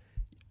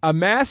 A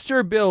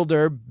master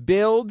builder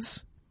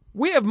builds.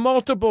 We have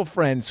multiple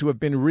friends who have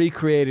been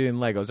recreated in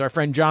Legos. Our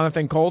friend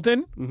Jonathan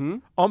Colton,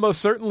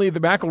 almost certainly the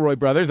McElroy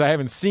brothers. I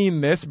haven't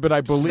seen this, but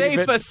I believe Safe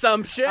it.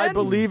 assumption. I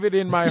believe it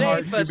in my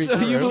heart to be So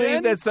you true.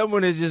 believe that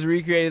someone has just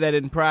recreated that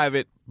in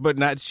private, but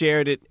not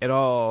shared it at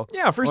all?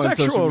 Yeah, for on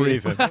sexual social media?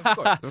 reasons. Of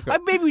course.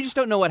 Maybe we just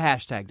don't know what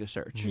hashtag to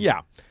search.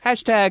 Yeah.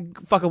 Hashtag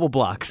fuckable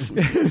blocks.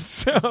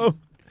 So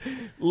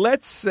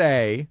let's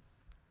say,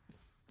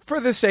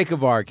 for the sake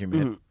of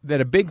argument, that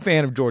a big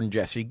fan of Jordan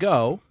Jesse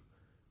Go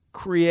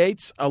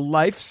creates a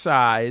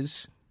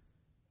life-size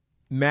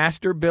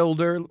master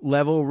builder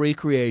level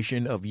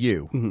recreation of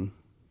you.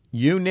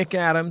 You, Nick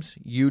Adams,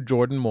 you,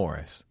 Jordan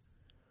Morris.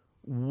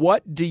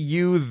 What do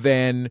you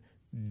then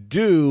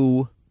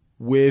do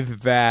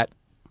with that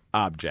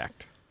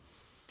object?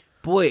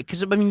 Boy,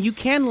 because, I mean, you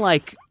can,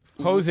 like...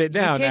 Hose it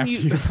down can after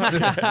you find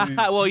it.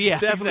 Well, yeah,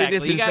 Definitely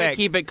exactly. You got to disinfect.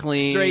 keep it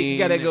clean. You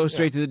got to go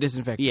straight to the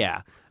disinfectant.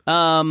 Yeah.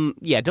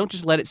 Don't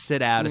just let it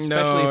sit out,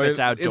 especially if it's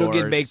outdoors. It'll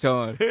get baked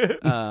on.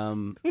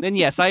 Then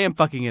yes, I am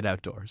fucking it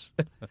outdoors.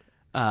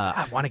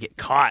 I want to get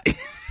caught.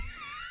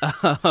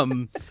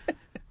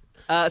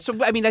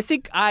 So I mean, I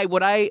think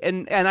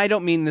and I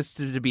don't mean this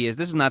to be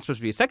this is not supposed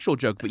to be a sexual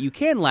joke, but you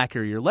can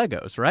lacquer your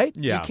Legos, right?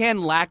 Yeah. You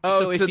can lacquer.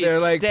 Oh, so if so they're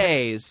it like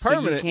stays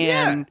permanent. So you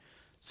can.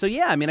 So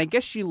yeah, I mean, I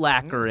guess you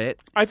lacquer it.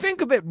 I think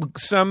that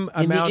some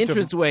In amount the of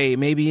entranceway,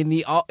 maybe in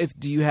the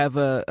do you have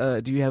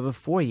a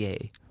foyer?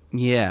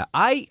 Yeah,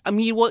 I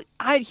mean, well,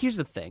 here's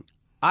the thing.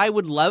 I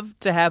would love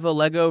to have a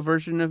Lego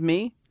version of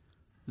me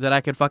that I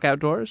could fuck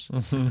outdoors,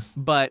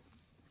 but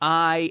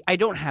I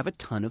don't have a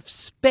ton of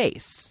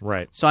space.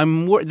 Right. So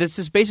I'm more. This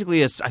is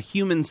basically a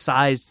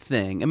human-sized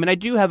thing. I mean, I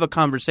do have a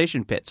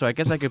conversation pit, so I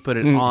guess I could put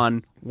it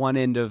on one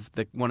end of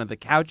one of the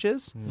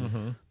couches.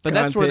 But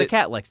that's where the pit.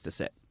 cat likes to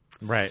sit.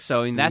 right.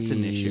 So I mean, that's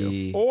an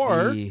issue.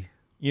 Or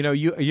you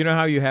know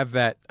how you have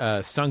that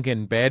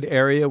sunken bed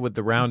area with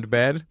the round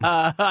bed.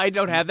 I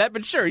don't have that,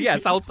 but sure,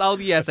 yes, I'll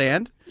yes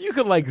and. You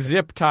could like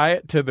zip tie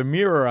it to the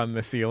mirror on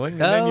the ceiling,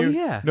 and then Oh, you,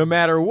 yeah. no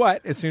matter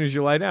what, as soon as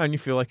you lie down, you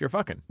feel like you're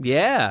fucking.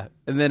 Yeah,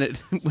 and then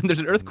when there's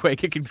an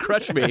earthquake, it can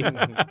crush me.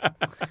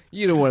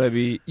 You don't want to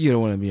be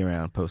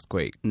around post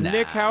quake.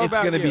 Nick, how It's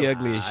about gonna be you?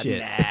 ugly as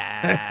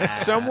shit.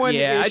 Someone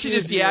Yeah,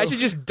 issues you- I should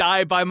just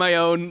die by my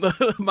own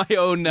wanna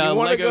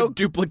Lego go-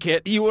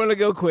 duplicate. You want to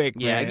go quick,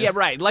 Yeah, man. yeah,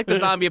 right. Like the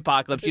zombie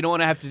apocalypse, you don't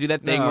want to have to do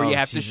that thing where Oh, you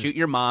have to Jesus. shoot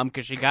your mom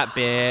because she got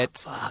bit.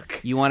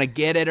 Fuck. You want to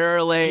get it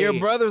early. Your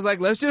brother's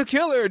like, let's just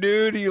kill her,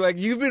 dude. You like,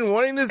 you've been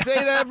wanting to say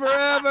that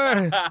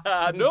forever.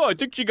 No, I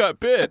think she got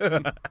bit.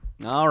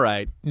 All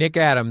right. Nick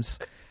Adams.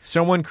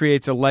 Someone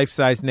creates a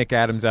life-size Nick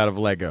Adams out of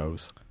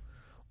Legos.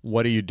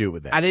 What do you do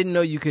with that? I didn't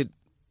know you could,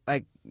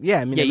 like, yeah.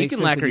 I mean, Yeah, it you makes can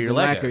sense lacquer that you your can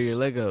lacquer Legos. your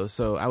Legos.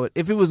 So I would,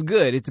 if it was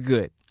good, it's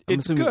good. I'm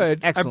It's assuming good,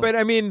 Excellent. but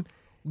I mean,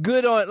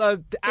 good on out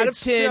of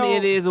It's 10. so-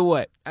 It is a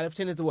what? Out of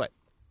 10, it's a what?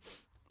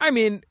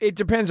 it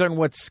depends on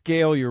what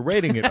scale you're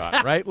rating it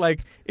on, right?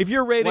 Like if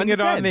you're rating 1 to it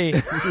on 10.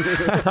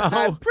 the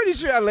I'm pretty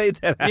sure I laid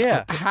that out.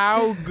 Yeah.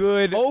 how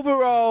good.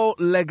 Overall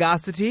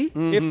legosity.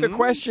 If the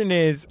question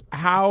is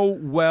how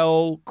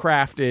well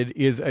crafted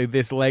is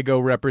this Lego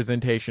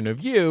representation of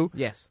you,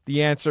 Yes.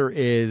 the answer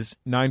is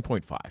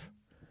 9.5.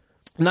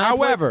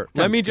 However,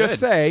 let me just good.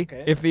 say,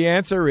 if the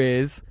answer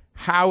is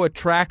how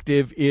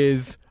attractive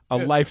is a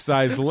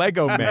life-size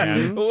Lego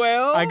man,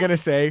 Well, I'm going to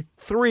say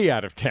 3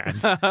 out of 10.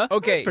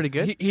 okay. pretty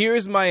good.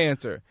 Here's my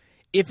answer.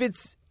 If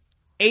it's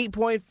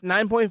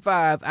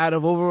 9.5 out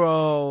of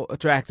overall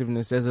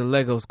attractiveness as a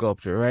Lego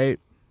sculpture, right?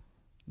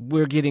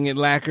 We're getting it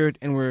lacquered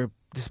and we're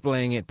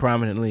displaying it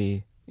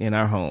prominently in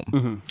our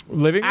home.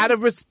 Living Out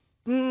of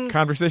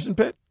conversation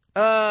pit?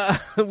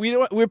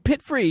 we're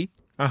pit free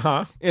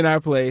Uh-huh. in our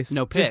place.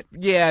 No pit.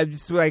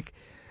 Just like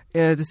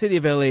the city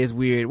of LA is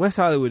weird. West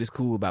Hollywood is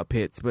cool about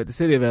pits, but the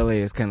city of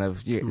LA is kind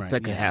of it's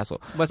like a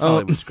hassle. West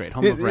Hollywood's great.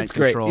 Home of rent it's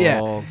great. control.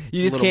 Yeah,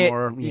 you just a little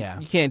can't. More,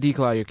 You can't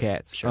declaw your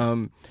cats.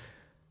 Sure.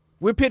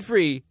 We're pit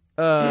free,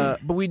 but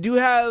we do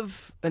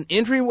have an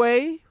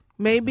entryway.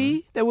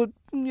 Maybe that would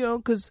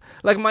because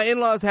like my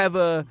in-laws have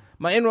a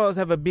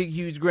big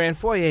huge grand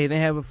foyer. And they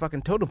have a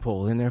fucking totem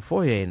pole in their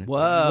foyer. And Whoa.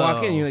 you walk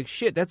in, and you're like,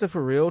 shit, that's a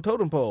for real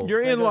totem pole. Your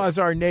It's like a- in-laws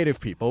are native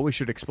people. We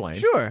should explain.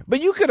 Sure,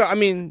 but you could. I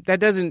mean, that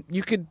doesn't.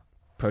 You could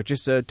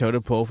purchase a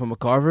totem pole from a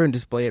carver and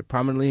display it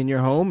prominently in your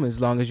home, as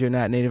long as you're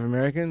not Native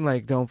American.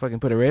 Like, don't fucking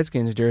put a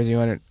Redskins jersey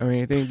on it or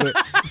anything. But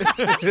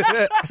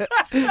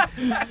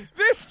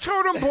This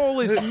totem pole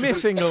is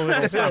missing a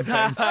little something.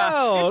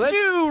 oh, It's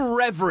too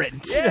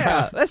irreverent.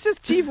 Yeah, let's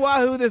just Chief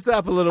Wahoo this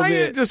up a little I'm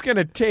bit. just going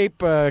to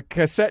tape a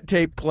cassette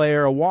tape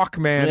player, a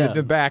Walkman Yeah. in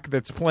the back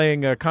that's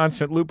playing a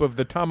constant loop of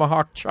the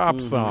Tomahawk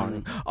Chop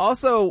song.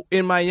 Also,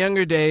 in my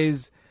younger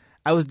days,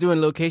 I was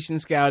doing location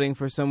scouting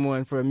for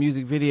someone for a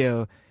music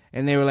video,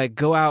 and they were like,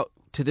 go out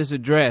to this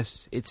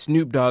address. It's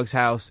Snoop Dogg's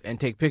house, and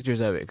take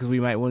pictures of it because we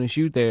might want to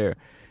shoot there.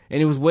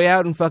 And it was way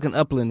out in fucking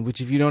Upland,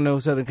 which if you don't know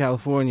Southern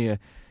California,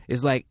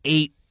 is like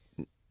 8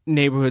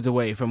 neighborhoods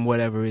away from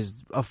whatever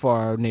is a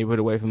far neighborhood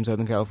away from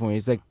Southern California.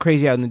 It's like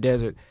crazy out in the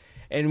desert.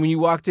 And when you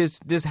walk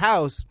this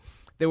house,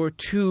 there were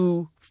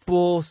 2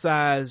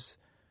 full-size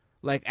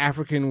like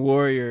African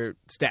warrior,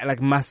 like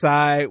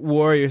Maasai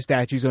warrior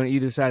statues on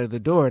either side of the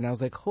door. And I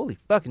was like, holy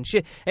fucking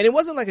shit. And it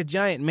wasn't like a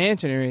giant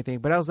mansion or anything,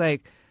 but I was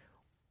like,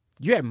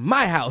 you're at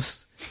my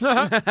house.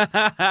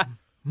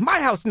 My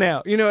house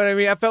now. You know what I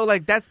mean? I felt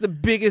like that's the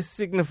biggest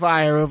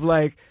signifier of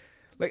like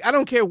I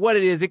don't care what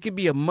it is. It could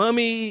be a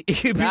mummy. It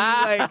could be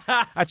like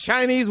a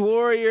Chinese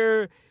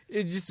warrior.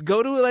 Just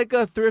go to like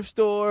a thrift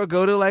store,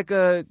 go to like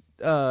a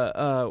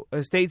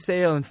estate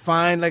sale and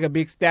find like a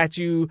big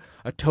statue,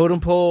 a totem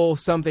pole,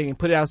 something, and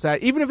put it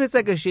outside. Even if it's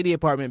like a shitty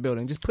apartment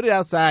building, just put it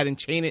outside and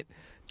chain it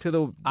to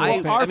the.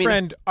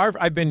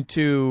 I've been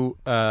to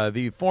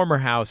the former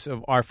house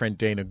of our friend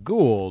Dana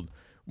Gould,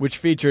 which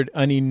featured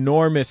an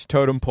enormous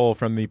totem pole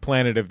from the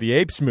Planet of the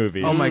Apes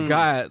movies. Oh my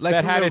god! Like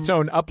that had its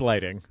own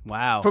uplighting.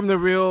 Wow. From the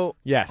real.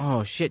 Yes.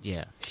 Oh shit!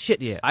 Yeah.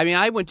 I mean,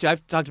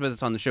 I've talked about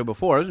this on the show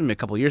before. It was a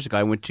couple of years ago.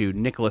 I went to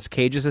Nicolas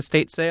Cage's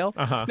estate sale.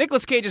 Uh-huh.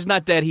 Nicolas Cage is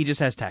not dead. He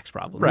just has tax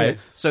problems. Right.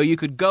 So you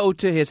could go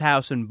to his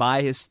house and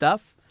buy his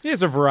stuff. He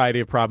has a variety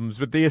of problems,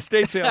 but the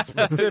estate sale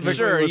specifically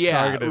Sure, was yeah,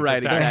 targeted right,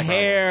 at tax The exactly.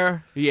 problems.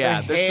 hair.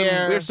 Yeah. The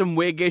hair. There's some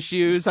wig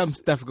issues. Some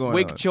stuff going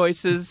wig on.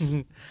 choices.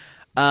 He's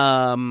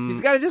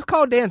got to just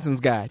call Danson's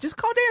guy. Just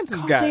call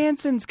Danson's guy.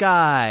 Danson's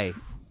guy.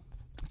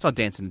 I saw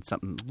Danson in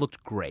something.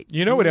 Looked great.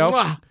 You know what else?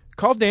 Mwah.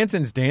 Call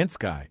Danson's dance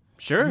guy.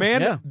 Sure. Man,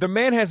 Yeah. the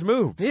man has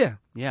moves. Yeah.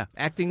 Yeah.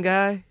 Acting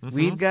guy,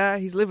 weed guy.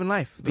 He's living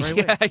life. The right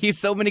way. Yeah, he's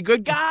so many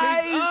good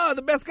guys. Oh,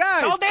 the best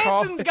guys. Call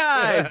Danson's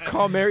guys.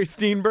 Call Mary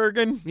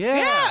Steenburgen.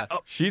 Yeah.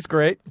 She's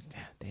great.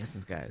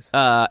 Danson's guys.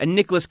 And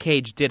Nicolas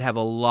Cage did have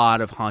a lot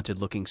of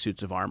haunted-looking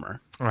suits of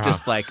armor. Uh-huh.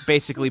 Just like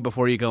basically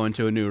before you go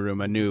into a new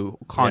room, a new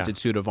haunted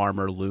suit of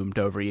armor loomed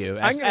over you,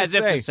 I'm gonna as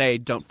if say- to say,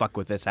 "Don't fuck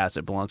with this house;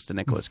 it belongs to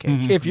Nicolas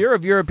Cage." If you're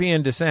of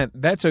European descent,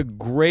 that's a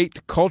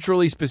great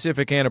culturally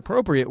specific and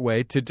appropriate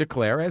way to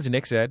declare, as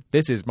Nick said,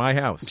 this is my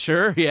house.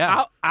 Sure,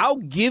 yeah. I'll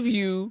give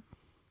you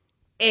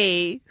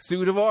a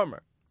suit of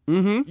armor.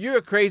 Mm-hmm. You're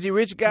a crazy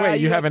rich guy.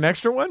 Wait, you have an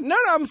extra one? No,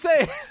 I'm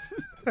saying.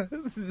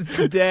 This is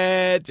a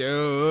dad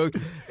joke.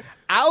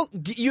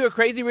 You're a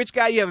crazy rich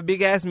guy. You have a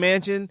big ass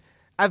mansion.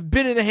 I've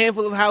been in a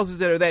handful of houses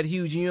that are that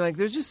huge, and you're like,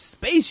 there's just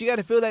space. You got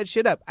to fill that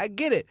shit up. I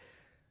get it.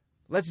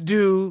 Let's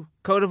do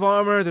coat of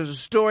armor. There's a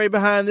story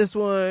behind this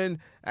one.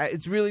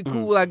 It's really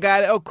cool. I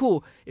got it. Oh,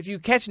 cool. If you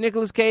catch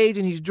Nicolas Cage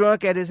and he's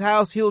drunk at his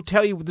house, he'll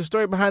tell you the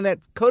story behind that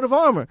coat of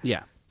armor.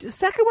 Yeah. The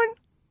second one?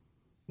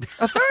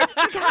 A third?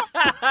 Like,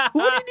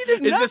 what do you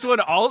need to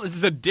know? Is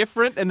this a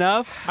different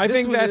enough? I This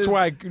think one that's is-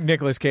 why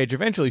Nicolas Cage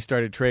eventually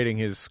started trading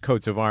his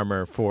coats of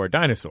armor for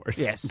dinosaurs.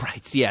 Yes.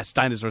 Right. Yes,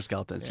 dinosaur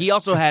skeletons. He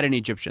also had an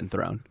Egyptian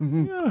throne,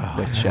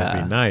 which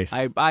That'd be nice.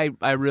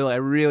 I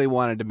really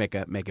wanted to make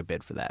a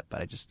bid for that,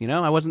 but I just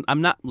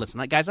I'm not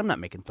guys. I'm not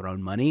making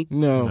throne money.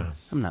 No.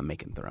 I'm not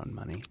making throne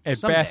money. At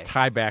Someday. best,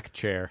 high back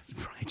chair.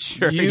 Right,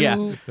 sure. You Yeah,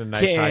 Just a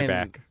nice high can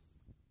back.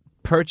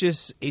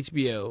 purchase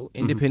HBO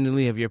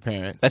independently of your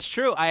parents. that's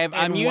true. I'm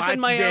and using watch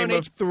my Game own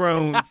of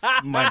Thrones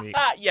money.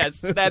 Yes,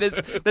 that's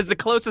the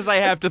closest I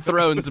have to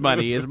Thrones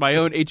money is my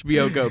own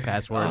HBO Go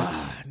password.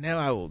 Now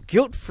I will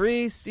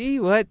guilt-free see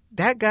what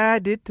that guy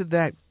did to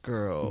that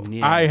girl.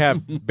 Yeah. I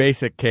have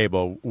basic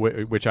cable,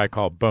 which I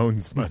call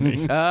Bones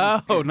money.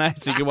 Oh,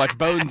 nice! You can watch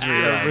Bones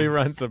reruns.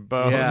 Reruns of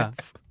Bones. Yeah.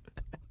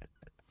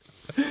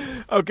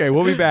 Okay,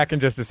 we'll be back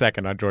in just a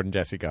second on Jordan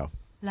Jesse Go.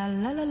 La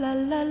la la la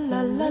la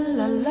la la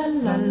la la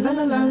la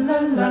la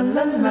la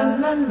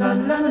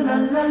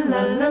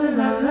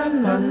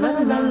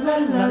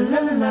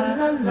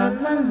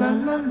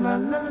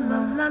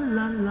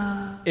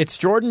It's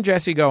Jordan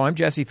Jesse Go. I'm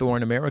Jesse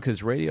Thorne,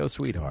 America's radio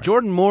sweetheart.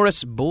 Jordan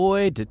Morris,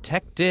 boy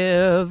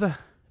detective.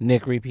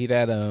 Nick, repeat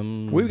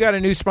Adams. We've got a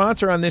new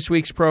sponsor on this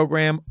week's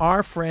program,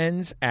 our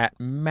friends at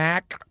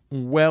Mack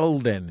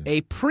Weldon.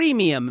 A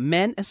premium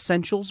men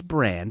essentials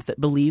brand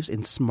that believes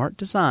in smart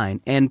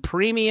design and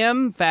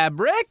premium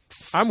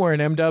fabrics. I'm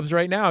wearing M-dubs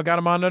right now. I got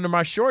them on under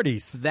my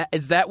shorties.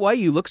 Is that why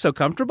you look so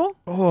comfortable?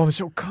 Oh, I'm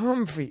so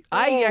comfy.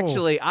 I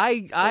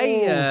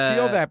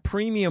feel that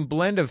premium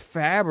blend of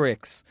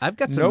fabrics. I've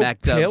got some no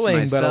Mac Dubs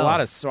pilling, but a myself.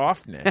 lot of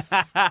softness.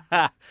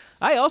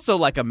 I also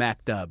like a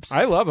Mac Dubs.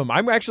 I love them.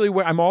 I'm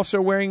also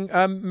wearing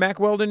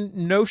Mack Weldon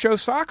no-show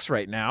socks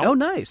right now. Oh,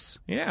 nice.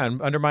 Yeah, I'm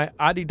under my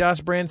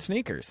Adidas brand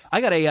sneakers. I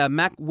got a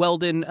Mac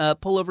Weldon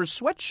pullover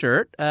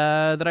sweatshirt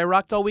that I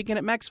rocked all weekend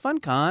at Mac's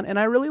FunCon, and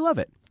I really love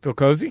it. Feel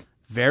cozy?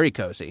 Very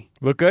cozy.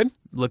 Look good?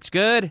 Looks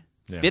good.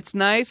 Yeah. Fits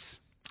nice.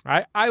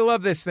 I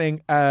love this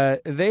thing.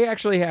 They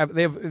actually have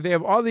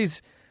all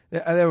these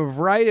There are a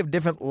variety of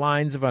different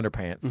lines of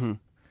underpants.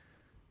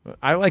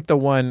 I like the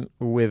one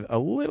with a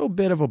little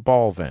bit of a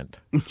ball vent.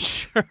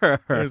 Sure.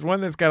 There's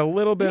one that's got a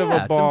little bit of Yeah, a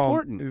it's ball.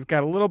 important. It's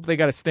got a little. They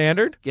got a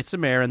standard. Get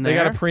some air in there. They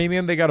got a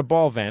premium. They got a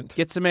ball vent.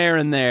 Get some air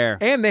in there.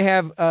 And they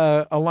have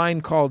a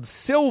line called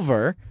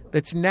Silver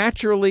that's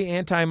naturally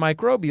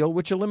antimicrobial,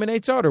 which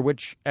eliminates odor,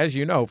 which, as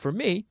you know, for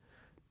me,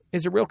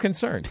 is a real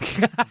concern.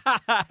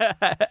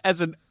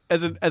 As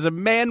a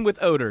man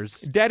with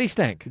odors. Daddy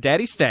stank.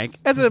 Daddy stank.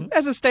 As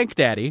a stank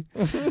daddy,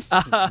 if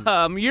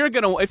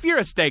you're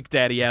a stank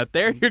daddy out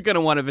there, you're gonna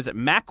want to visit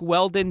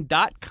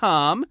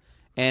MacWeldon.com,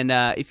 and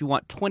if you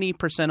want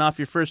 20% off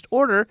your first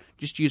order,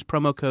 just use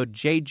promo code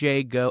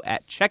JJGO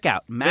at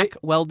checkout.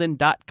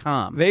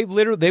 MacWeldon.com.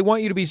 They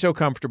want you to be so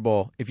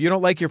comfortable. If you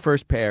don't like your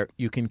first pair,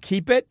 you can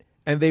keep it,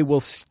 and they will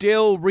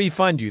still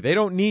refund you. They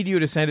don't need you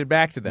to send it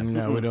back to them.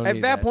 No, we don't At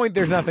need that that. point,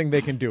 there's nothing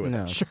they can do with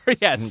No. it. Sure,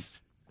 yes.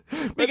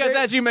 Because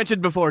as you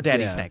mentioned before,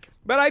 Daddy Yeah. stank.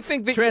 But I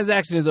think that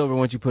Transaction is over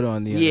once you put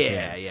on the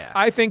Yeah, underpants. yeah.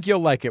 I think you'll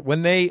like it.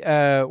 When they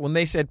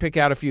said pick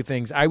out a few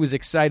things, I was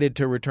excited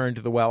to return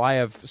to the well. I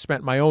have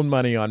spent my own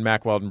money on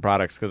Mack Weldon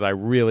products because I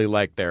really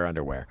like their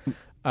underwear.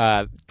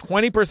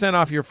 20%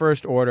 off your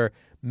first order,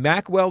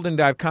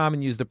 MacWeldon.com,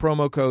 and use the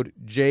promo code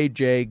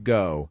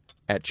JJGO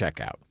at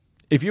checkout.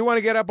 If you want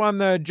to get up on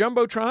the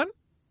Jumbotron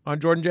on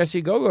Jordan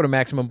Jesse Go to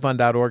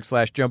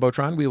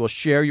MaximumFun.org/Jumbotron. We will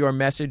share your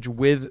message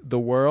with the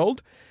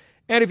world.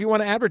 And if you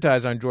want to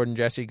advertise on Jordan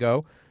Jesse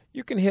Go,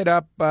 you can hit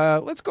up,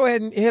 let's go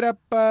ahead and hit up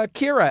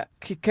Kira,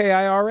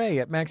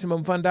 Kira, at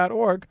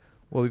MaximumFun.org.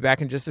 We'll be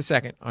back in just a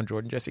second on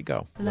Jordan Jesse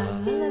Go.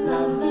 Love you,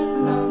 love you,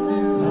 love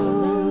you,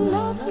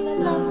 love you,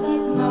 love you,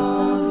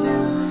 love you,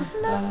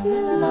 love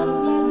you,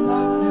 love you,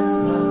 love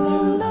you,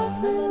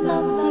 love you, love you,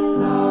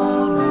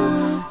 love you,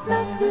 love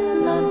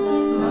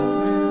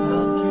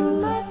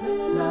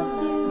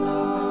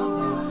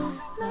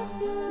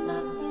you,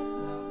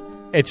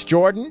 love you. It's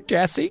Jordan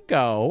Jesse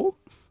Go.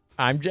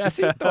 I'm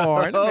Jesse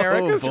Thorne,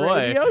 America's boy.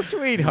 radio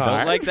sweetheart.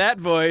 Don't like that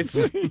voice.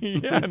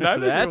 Yeah,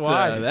 neither do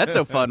I. That's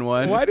a fun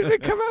one. Why did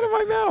it come out of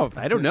my mouth?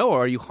 I don't know.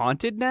 Are you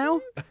haunted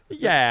now?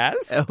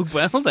 Yes. Oh,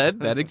 well,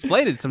 that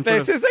explained it. Some sort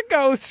This of is a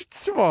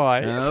ghost's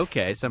voice.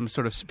 okay. Some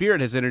sort of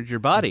spirit has entered your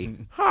body.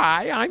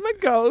 Hi, I'm a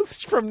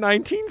ghost from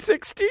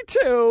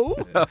 1962.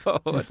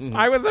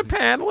 I was a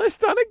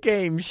panelist on a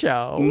game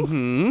show.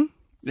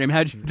 And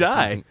how'd you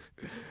die?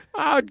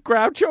 Oh,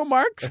 Groucho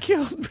Marx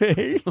killed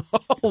me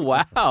Oh,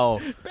 wow.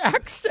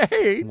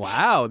 backstage.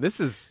 Wow. This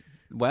is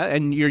well,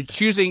 and you're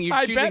choosing.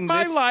 I bet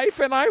my this, life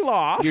and I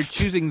lost. You're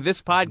choosing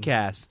this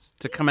podcast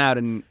to come out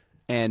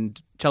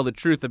and tell the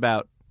truth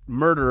about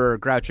murderer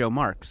Groucho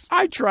Marx.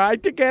 I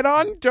tried to get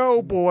on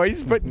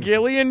Doughboys, but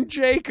Gillian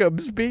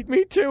Jacobs beat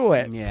me to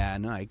it. Yeah,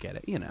 no, I get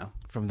it. You know.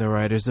 From the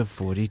writers of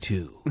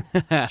 42.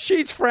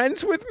 She's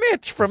friends with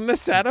Mitch from the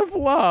set of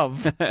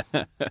Love.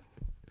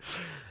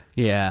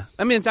 Yeah,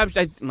 I mean,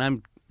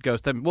 I'm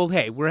Ghost. Well,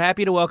 hey, we're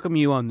happy to welcome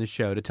you on the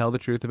show to tell the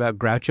truth about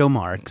Groucho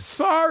Marx.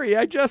 Sorry,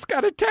 I just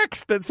got a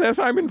text that says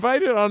I'm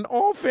invited on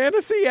All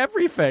Fantasy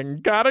Everything.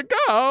 Gotta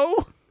go.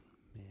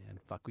 Man,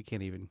 fuck, we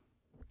can't even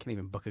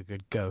book a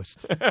good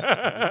ghost.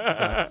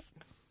 Sucks.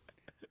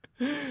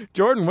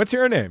 Jordan, what's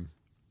your name?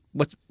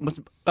 What's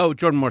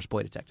Jordan Morse,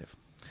 boy detective.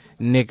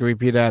 Nick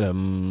Repeat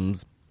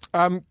Adams.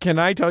 Can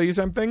I tell you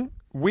something?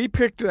 We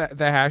picked the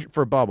hash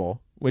for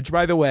Bubble, which,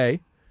 by the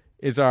way,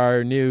 is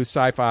our new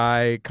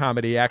sci-fi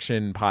comedy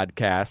action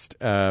podcast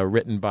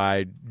written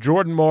by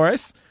Jordan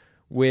Morris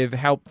with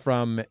help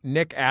from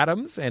Nick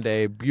Adams and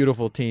a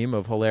beautiful team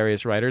of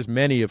hilarious writers,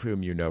 many of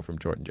whom you know from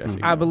Jordan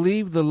Jesse. I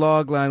believe the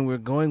log line we're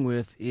going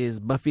with is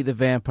Buffy the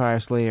Vampire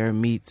Slayer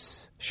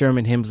meets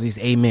Sherman Hemsley's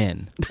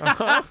Amen.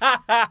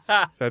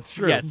 That's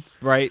true. Yes,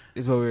 Right?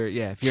 Is what we're,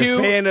 yeah. If you're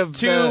a fan of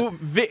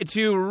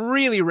two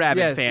really rabid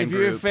yes, fan if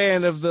you're groups. a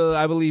fan of the,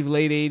 I believe,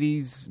 mid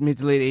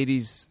to late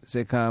 80s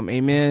sitcom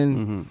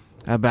Amen,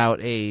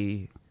 about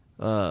a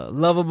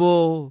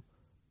lovable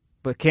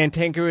but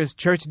cantankerous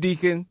church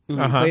deacon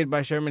played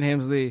by Sherman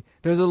Hemsley.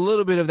 There's a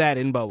little bit of that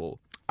in Bubble.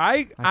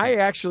 I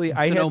have It's been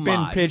an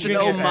homage. pitching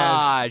It's an it as-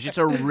 homage. It's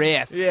a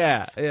riff.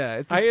 Yeah.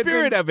 It's the I had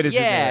spirit been- of it is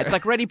Yeah, there. it's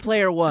like Ready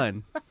Player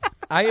One.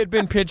 I had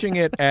been pitching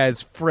it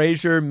as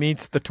Frasier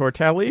meets the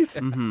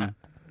Tortellis.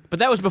 But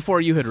that was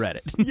before you had read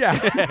it.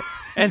 Yeah.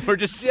 And we're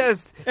just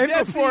And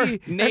before- name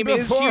and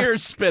is before-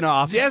 Cheers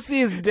spinoff. Jesse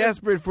is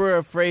desperate for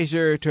a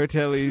Frasier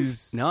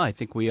Tortelli's. No, I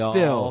think we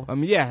Still, all.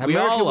 yeah, we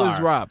America all was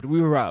are. robbed. We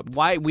were robbed.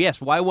 Why? Yes.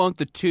 Why won't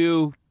the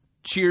two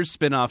Cheers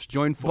spinoffs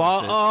join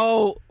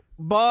forces?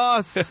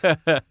 Boss.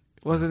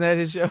 Wasn't that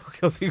his show?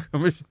 Kelsey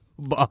Grammer show?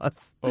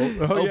 Boss. Oh,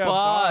 Oh, yeah,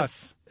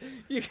 boss.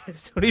 You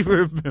guys don't even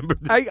remember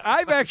that.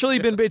 I've actually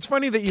been. It's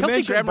funny that you Kelsey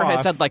mentioned Grammer Boss.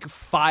 has had like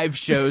 5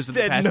 shows in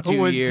the That past no 2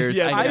 one- years.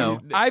 yeah, I know.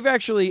 I've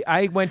actually.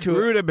 I went to.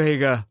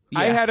 Rutabaga.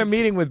 I Yeah. had a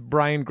meeting with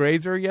Brian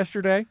Grazer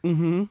yesterday,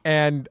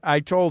 and I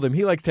told him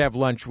he likes to have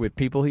lunch with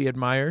people he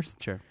admires.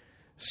 Sure.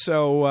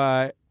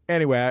 So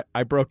anyway,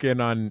 I broke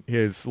in on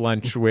his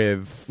lunch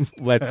with,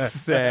 let's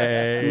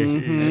say,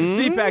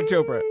 Deepak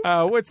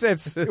Chopra.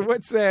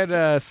 what's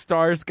that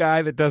Stars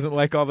guy that doesn't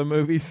like all the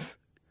movies?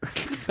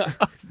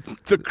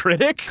 The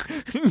critic?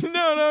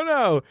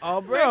 No.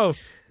 Albrecht? No,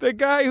 the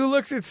guy who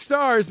looks at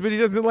stars, but he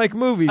doesn't like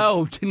movies.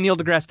 Oh, Neil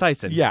deGrasse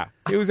Tyson. Yeah,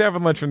 he was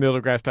having lunch from Neil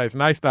deGrasse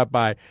Tyson. I stopped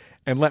by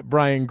and let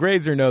Brian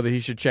Grazer know that he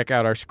should check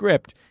out our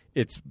script.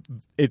 It's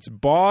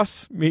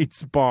Boss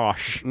meets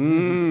Bosch.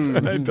 That's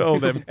what I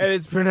told him. And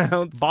it's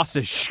pronounced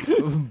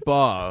Bossish.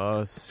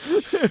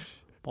 Boss.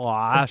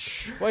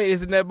 Bosh. Wait,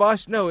 isn't that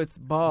Bosch? No, it's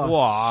Boss.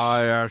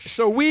 Bosh.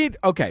 So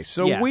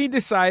Yeah. we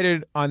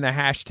decided on the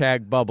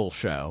hashtag Bubble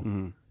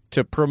Show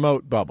to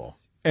promote Bubble.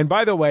 And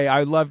by the way,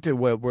 I'd love to.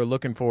 We're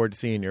looking forward to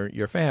seeing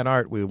your fan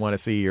art. We want to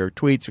see your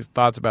tweets, your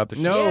thoughts about the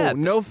show. No, Yeah.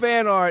 no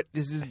fan art.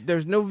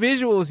 There's no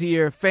visuals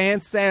here.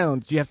 Fan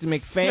sounds. You have to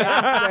make fan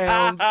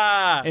sounds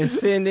and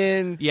send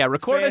in. Yeah,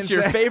 record fan us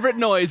your sounds. favorite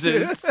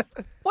noises.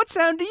 What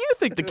sound do you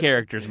think the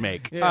characters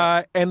make?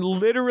 And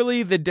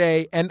literally the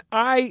day, and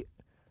I'm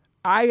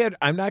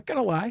not going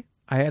to lie,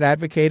 I had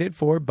advocated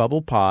for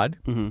Bubble Pod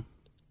because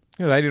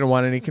I didn't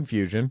want any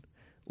confusion.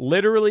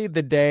 Literally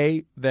the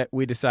day that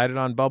we decided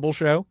on Bubble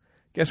Show,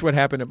 guess what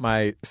happened at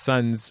my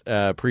son's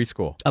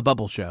preschool? A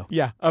bubble show.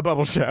 Yeah, a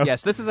Bubble Show.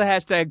 Yes, this is a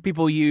hashtag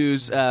people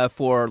use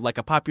for like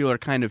a popular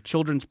kind of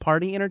children's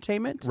party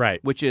entertainment.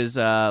 Right. Which is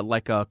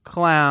like a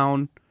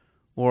clown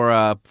or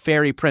a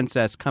fairy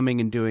princess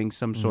coming and doing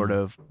some sort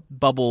of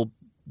bubble,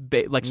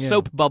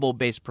 soap bubble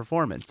based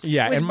performance.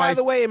 Yeah, Which, and by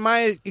the way, in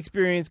my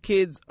experience,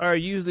 kids are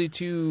usually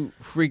too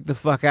freak the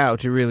fuck out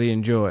to really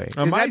enjoy.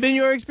 Has my that been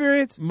your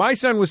experience? my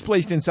son was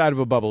placed inside of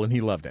a bubble and he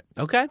loved it.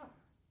 Okay.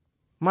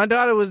 My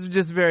daughter was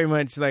just very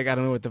much like, I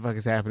don't know what the fuck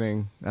is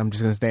happening. I'm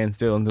just going to stand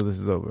still until this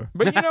is over.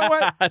 But you know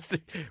what?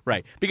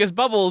 Right. Because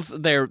bubbles,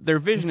 their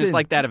vision is Listen,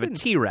 like that of a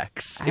listen.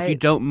 T-Rex. If I you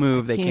don't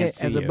move, they can't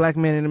see as you. a black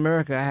man in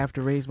America, I have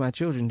to raise my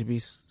children to be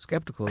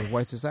skeptical of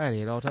white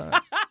society at all times.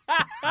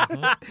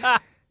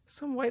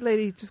 Some white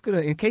lady just going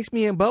to encase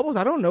me in bubbles?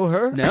 I don't know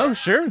her. No,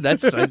 sure. I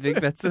think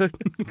that's a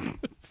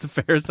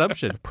fair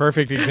assumption.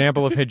 Perfect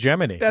example of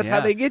hegemony. That's how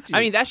they get you.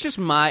 I mean,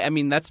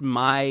 that's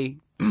my.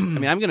 I'm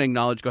going to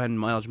go ahead and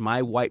acknowledge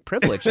my white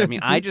privilege. I mean,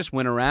 I just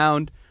went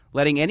around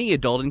letting any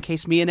adult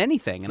encase me in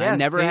anything, and I Yeah,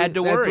 never see, had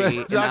to that's worry.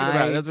 what I'm talking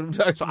about. That's what I'm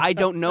talking So I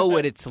don't know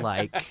what it's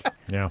like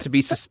Yeah. to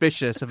be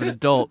suspicious of an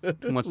adult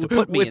who wants to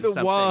put me With in a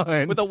something.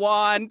 wand. With a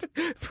wand.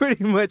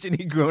 Pretty much, and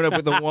he grown up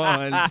with a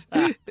wand.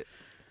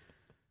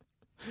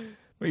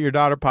 Well, your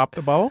daughter popped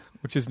the bubble,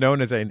 which is known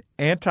as an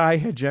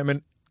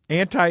anti-hegemonic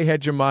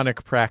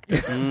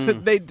practice.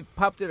 They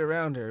popped it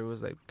around her. It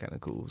was like kind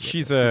of cool.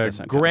 She's a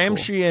sound kinda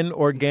Gramscian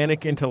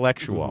organic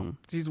intellectual.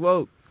 She's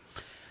woke.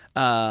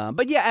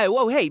 But yeah,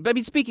 well, hey, I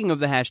mean, speaking of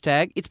the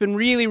hashtag, it's been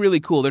really, really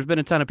cool. There's been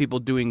a ton of people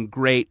doing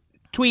great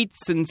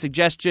tweets and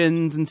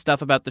suggestions and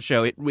stuff about the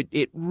show. It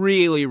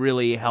really,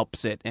 really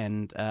helps it,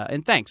 and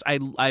thanks.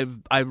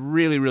 I've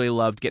really, really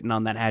loved getting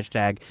on that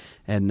hashtag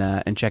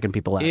and checking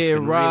people out. It's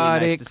been really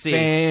Erotic nice to see.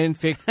 fan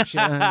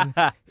fiction.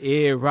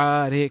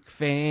 Erotic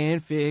fan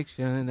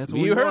fiction. That's what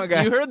You we want,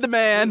 guys. heard the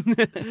man.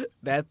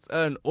 That's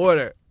an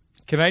order.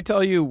 Can I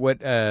tell you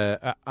what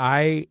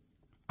I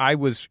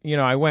was? You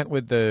know, I went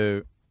with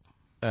the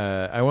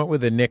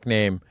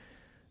nickname,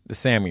 the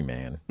Sammy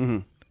Man. Mm-hmm.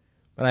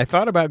 But I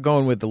thought about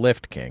going with the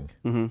Lift King.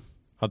 Mm-hmm.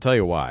 I'll tell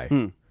you why.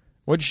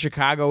 Went to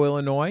Chicago,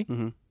 Illinois,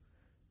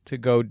 to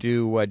go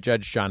do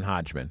Judge John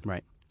Hodgman.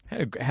 Right.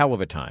 Had a hell of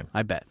a time.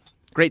 I bet.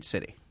 Great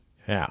city.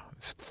 Yeah.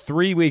 It's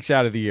 3 weeks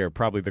out of the year,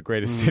 probably the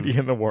greatest city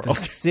in the world.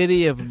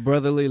 City of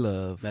brotherly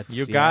love.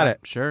 You got it.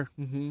 Sure.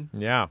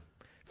 Yeah.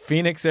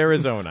 Phoenix,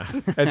 Arizona,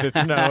 as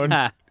it's known.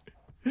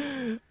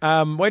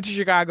 Went to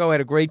Chicago,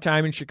 had a great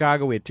time in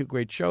Chicago. We had 2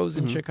 great shows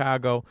in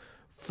Chicago.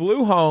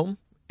 Flew home,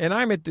 and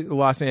I'm at the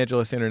Los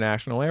Angeles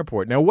International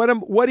Airport. Now, what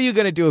are you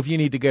going to do if you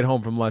need to get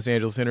home from Los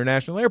Angeles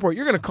International Airport?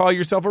 You're going to call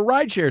yourself a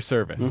rideshare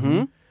service.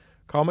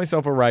 Call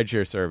myself a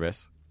rideshare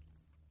service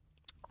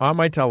on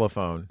my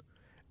telephone.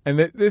 And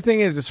the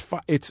thing is,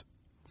 it's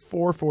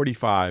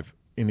 4:45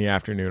 in the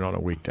afternoon on a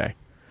weekday.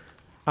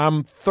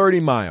 I'm 30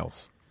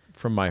 miles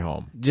from my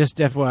home. Just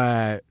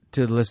FYI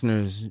to the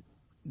listeners,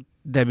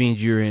 that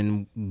means you're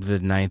in the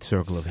 9th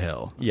circle of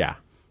hell. Yeah.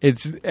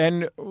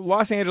 And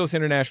Los Angeles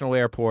International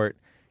Airport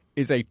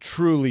is a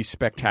truly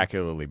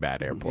spectacularly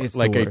bad airport. It's the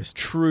like a worst.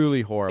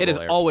 truly horrible It is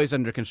airport. always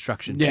under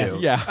construction, Yes.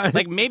 too. Yeah.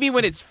 Like, maybe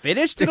when it's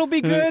finished, it'll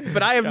be good,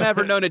 but I have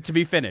never known it to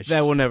be finished.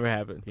 That will never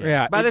happen.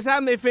 Yeah. By the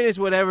time they finish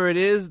whatever it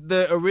is,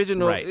 the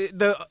original, Right.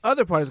 the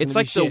other part is going It's to be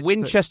like the shit.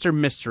 Winchester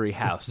Mystery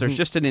House. There's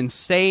just an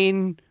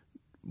insane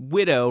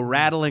widow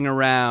rattling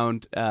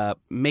around,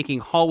 making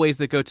hallways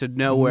that go to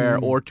nowhere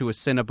or to a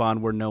Cinnabon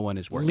where no one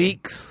is working.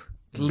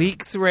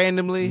 Leaks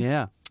randomly.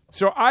 Yeah.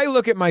 So I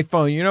look at my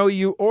phone. You know,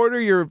 you order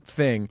your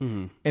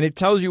thing, and it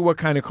tells you what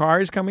kind of car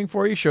is coming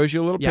for you, shows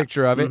you a little Yeah.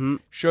 picture of it,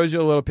 shows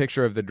you a little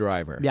picture of the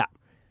driver. Yeah.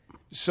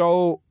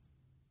 So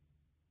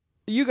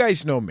you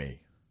guys know me.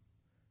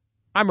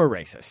 I'm a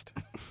racist.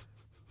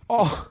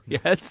 Oh,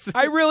 Yes.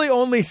 I really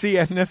only see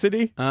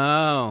ethnicity.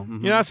 Oh.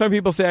 You know how some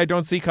people say I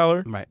don't see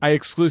color? Right. I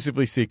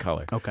exclusively see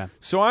color. Okay.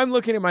 So I'm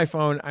looking at my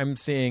phone. I'm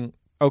seeing,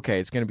 okay,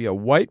 it's going to be a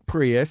white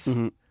Prius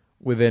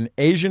with an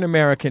Asian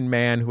American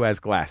man who has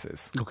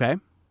glasses. Okay.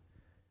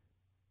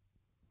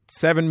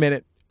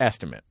 7-minute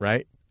estimate,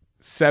 right?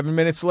 7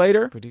 minutes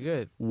later, Pretty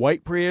good.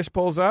 white Prius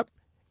pulls up.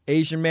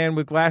 Asian man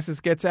with glasses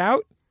gets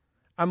out.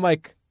 I'm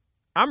like,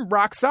 I'm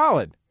rock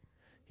solid.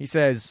 He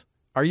says,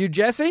 are you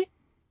Jesse?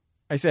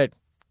 I said,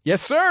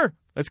 yes, sir.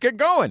 Let's get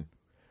going.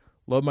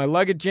 Load my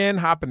luggage in,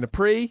 hop in the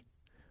Pri.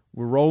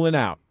 We're rolling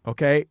out,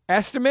 okay?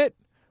 Estimate,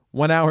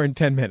 1 hour and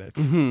 10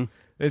 minutes.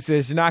 This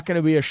is not going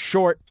to be a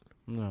short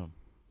No.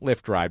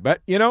 Lyft ride.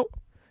 But, you're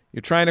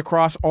trying to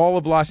cross all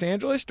of Los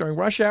Angeles during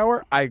rush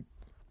hour.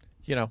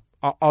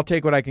 I'll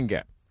take what I can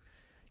get.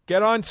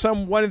 Get on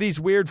one of these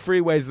weird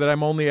freeways that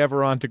I'm only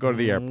ever on to go to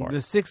the airport.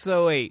 The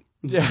 608.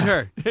 Yeah,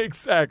 sure.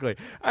 Exactly.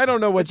 I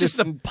don't know what Just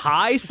a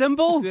pi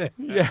symbol? Yeah.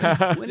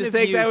 When Just have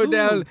take you- that one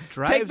down. who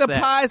drives Take the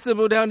that? pi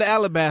symbol down to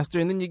Alabaster,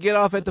 and then you get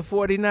off at the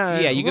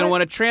 49. Yeah, you're going to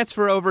want to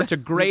transfer over to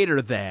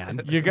greater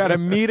than. You got a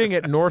meeting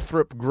at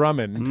Northrop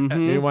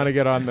Grumman. You want to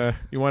get on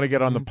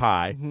the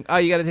pie. Oh,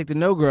 you got to take the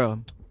no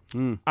grow.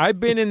 I've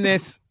been in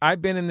this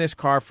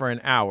car for an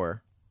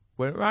hour.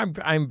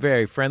 I'm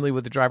very friendly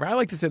with the driver. I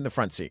like to sit in the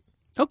front seat.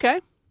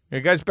 Okay. You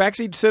guys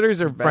backseat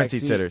sitters or front seat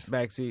sitters?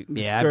 Backseat.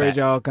 Yeah, I Discourage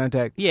bet. all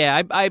contact.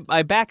 Yeah, I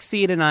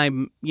backseat and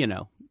I'm,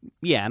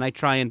 and I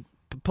try and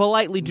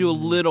politely do a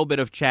little bit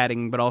of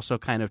chatting, but also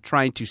kind of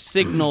trying to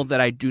signal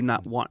that I do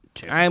not want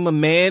to. I am a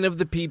man of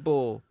the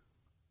people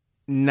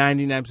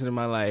 99% of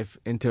my life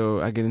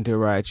until I get into a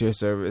rideshare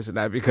service and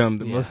I become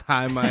the most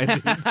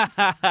high-minded.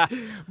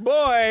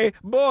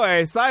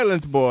 boy,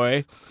 silence,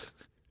 boy.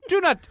 Do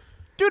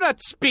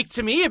not speak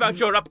to me about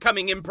your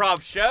upcoming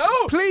improv show.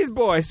 Please,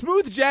 boy,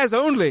 smooth jazz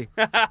only.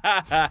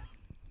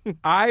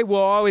 I will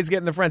always get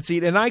in the front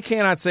seat, and I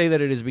cannot say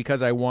that it is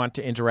because I want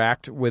to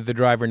interact with the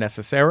driver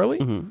necessarily.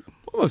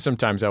 Although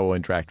sometimes I will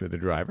interact with the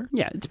driver.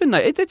 Yeah, it's been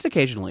nice. It's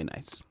occasionally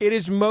nice. It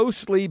is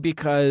mostly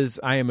because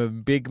I am a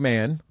big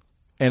man,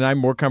 and I'm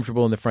more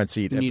comfortable in the front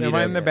seat. If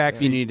I'm in the back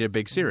You seat, need a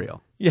big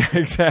cereal. yeah,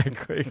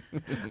 exactly.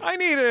 I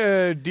need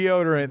a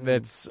deodorant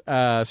that's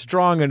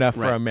strong enough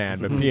for Right. a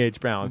man, but pH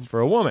balanced for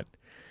a woman.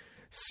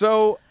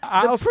 So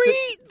I'll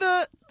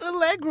The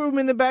leg room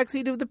in the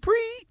backseat of the Pri,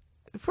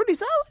 pretty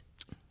solid.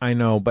 I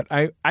know, but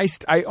I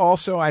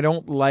also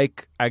don't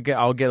like.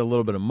 I'll get a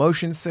little bit of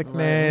motion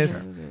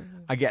sickness.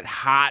 I get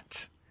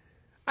hot.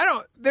 I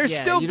don't. There's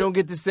still you don't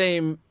get the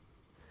same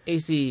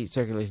AC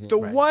circulation. the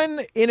Right.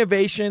 one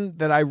innovation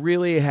that I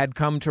really had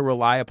come to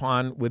rely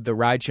upon with the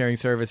ride sharing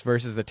service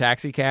versus the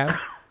taxi cab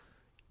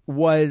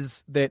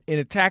was that in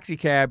a taxi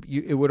cab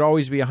it would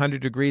always be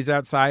 100 degrees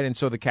outside, and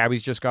so the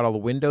cabbies just got all the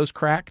windows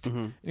cracked.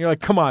 And you're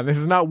like, come on, this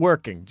is not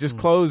working. Just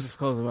close.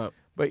 Close them up.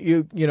 But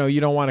you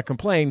don't want to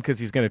complain because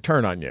he's going to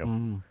turn on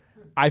you.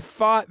 I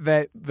thought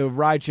that the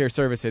rideshare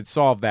service had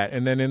solved that,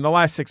 and then in the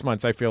last 6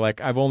 months, I feel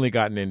like I've only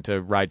gotten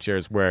into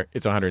rideshares where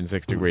it's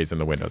 106 degrees and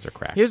the windows are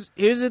cracked. Here's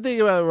the thing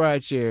about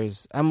ride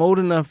shares. I'm old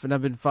enough and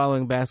I've been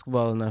following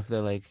basketball enough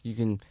that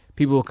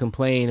people will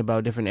complain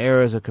about different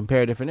eras or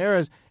compare different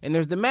eras, and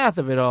there's the math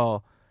of it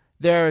all.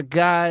 There are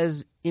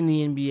guys in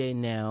the NBA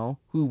now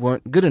who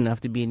weren't good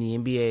enough to be in the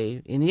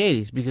NBA in the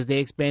 80s because they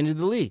expanded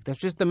the league. That's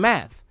just the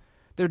math.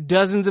 There are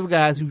dozens of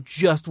guys who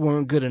just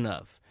weren't good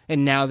enough,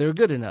 and now they're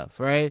good enough,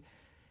 right?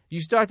 You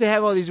start to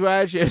have all these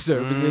rideshare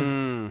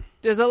services.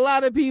 There's a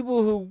lot of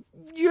people who,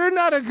 you're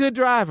not a good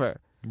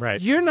driver. Right.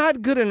 You're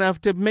not good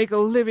enough to make a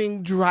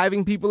living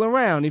driving people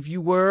around. If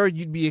you were,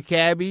 you'd be a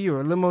cabbie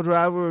or a limo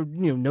driver, or,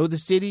 know the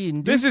city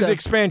and do This is stuff.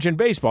 expansion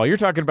baseball. You're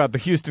talking about the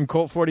Houston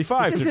Colt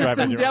 45s. This are is driving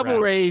some you devil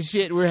around. rays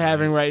shit we're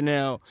having right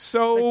now.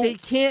 So Like, they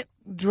can't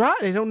drive.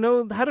 They don't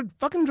know how to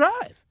fucking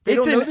drive. They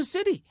It's don't know an- the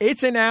city.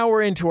 it's an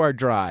hour into our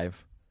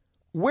drive.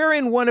 We're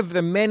in one of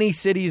the many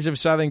cities of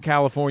Southern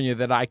California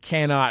that I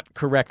cannot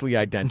correctly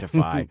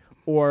identify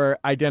or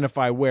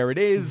identify where it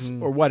is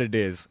or what it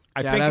is.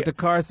 I Shout think out to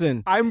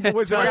Carson. I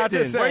was about to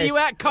Dustin. say. Where are you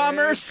at,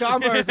 Commerce?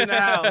 Commerce in the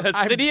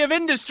house. City of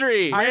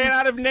Industry. Ran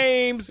out of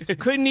names.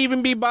 Couldn't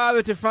even be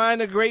bothered to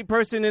find a great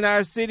person in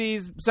our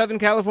city's Southern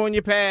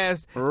California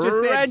past. Just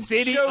said Rancho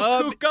City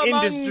of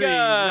Cucamonga.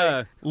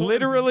 Industry.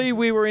 Literally,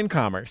 we were in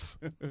Commerce.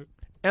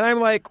 And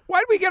I'm like,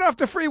 why'd we get off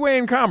the freeway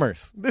in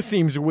Commerce? This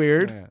seems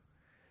weird. Yeah.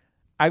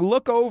 I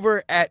look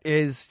over at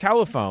his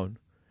telephone.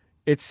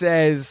 It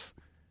says,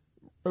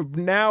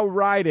 now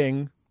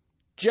riding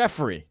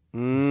Jeffrey.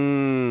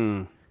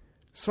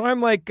 So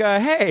I'm like,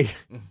 hey,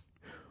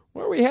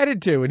 where are we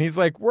headed to? And he's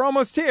like, we're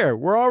almost here.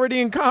 We're already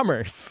in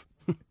Commerce.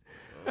 And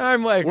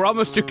I'm like, We're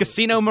almost to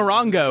Casino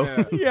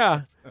Morongo.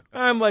 yeah.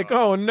 I'm like,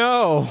 oh,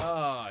 no.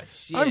 Oh,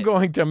 shit. I'm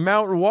going to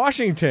Mount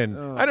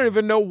Washington. I don't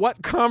even know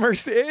what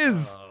Commerce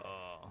is.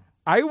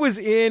 I was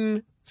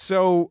in,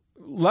 so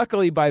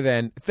luckily by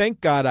then, thank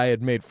God I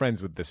had made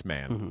friends with this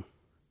man.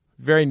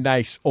 Very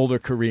nice, older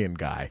Korean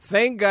guy.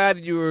 Thank God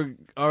you were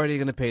already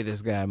going to pay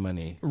this guy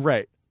money.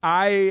 Right.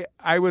 I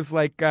was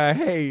like,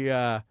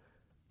 hey,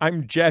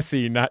 I'm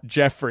Jesse, not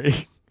Jeffrey.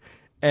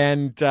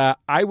 And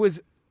I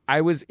was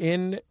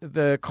in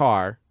the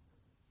car,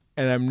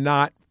 and I'm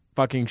not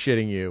fucking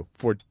shitting you,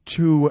 for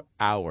 2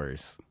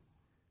 hours.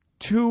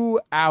 2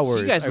 hours. So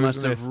you guys I was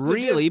must have missed.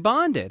 really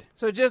bonded.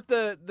 So just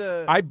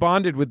the I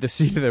bonded with the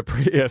seat of the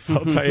Prius.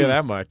 I'll tell you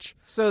that much.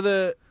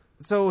 so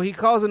he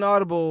calls an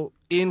audible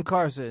in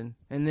Carson,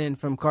 and then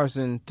from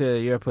Carson to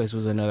your place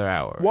was another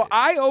hour. Well,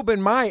 I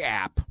open my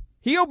app.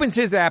 He opens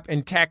his app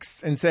and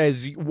texts and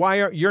says,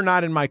 you're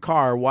not in my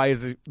car? Why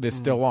is this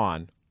still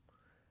on?"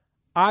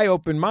 I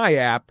open my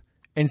app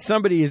and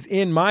somebody is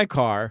in my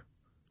car,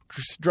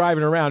 just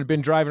driving around.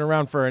 Been driving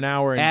around for an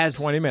hour and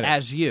 20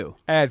 minutes.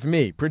 As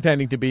me,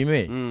 pretending to be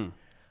me.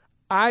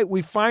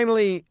 We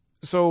finally.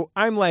 So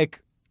I'm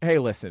like, "Hey,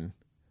 listen,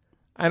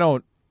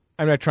 I'm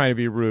not trying to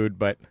be rude,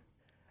 but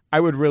I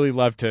would really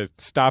love to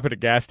stop at a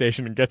gas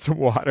station and get some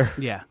water."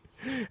 Yeah.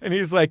 And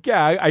he's like,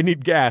 "Yeah, I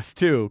need gas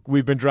too.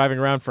 We've been driving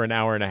around for an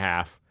hour and a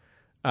half."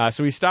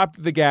 So we stopped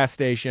at the gas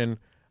station.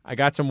 I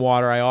got some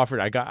water. I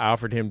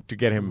offered him to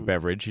get him a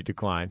beverage. He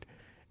declined.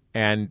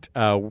 And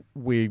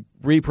we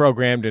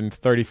reprogrammed, and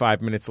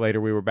 35 minutes later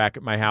we were back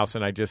at my house,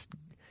 and I just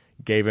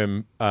gave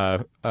him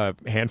a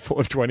handful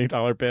of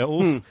 $20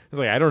 bills. I was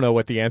like, I don't know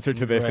what the answer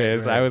to this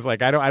is. Right. I was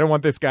like, I don't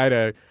want this guy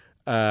to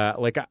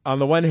like, on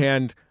the one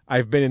hand,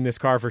 I've been in this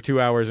car for 2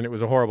 hours and it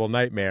was a horrible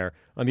nightmare.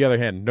 On the other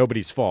hand,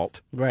 nobody's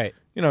fault. Right.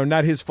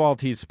 Not his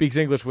fault. He speaks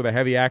English with a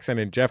heavy accent,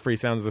 and Jeffrey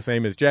sounds the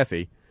same as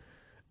Jesse.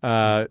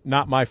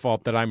 Not my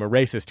fault that I'm a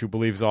racist who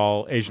believes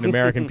all Asian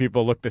American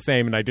people look the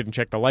same and I didn't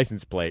check the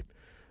license plate.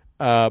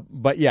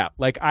 But yeah,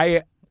 like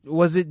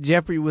was it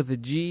Jeffrey with a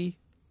G?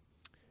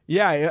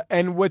 Yeah,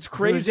 and what's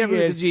crazy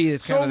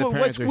is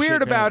what's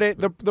weird about it.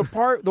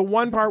 The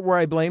one part where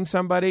I blame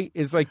somebody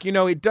is like,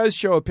 it does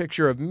show a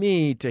picture of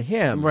me to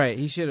him. Right,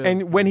 he should have.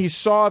 And when he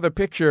saw the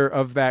picture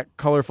of that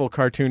colorful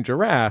cartoon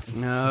giraffe,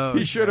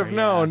 he should have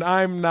known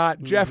I'm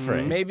not Jeffrey.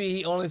 Mm-hmm. Maybe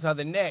he only saw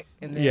the neck,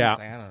 and then he's like,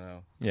 I don't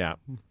know. Yeah.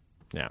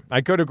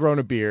 I could have grown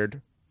a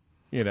beard.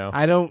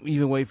 I don't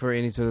even wait for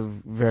any sort of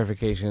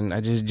verification. I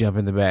just jump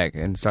in the back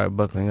and start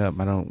buckling up.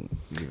 I don't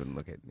even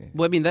look at it.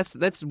 Well, I mean,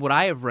 that's what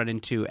I have run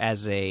into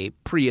as a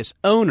Prius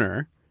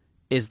owner,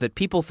 is that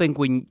people think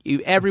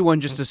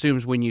everyone just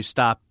assumes when you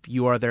stop,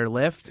 you are their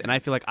Lyft. And I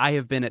feel like I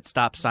have been at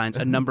stop signs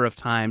a number of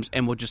times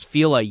and will just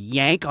feel a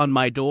yank on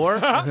my door.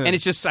 And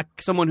it's just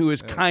like someone who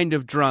is kind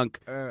of drunk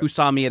who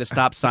saw me at a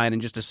stop sign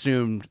and just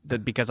assumed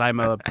that because I'm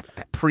a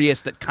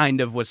Prius that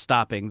kind of was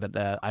stopping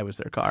that I was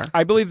their car.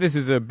 I believe this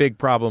is a big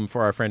problem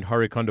for our friend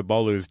Hari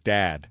Kondabolu's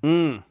dad.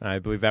 I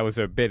believe that was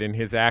a bit in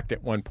his act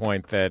at one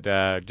point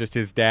that just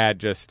his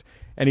dad,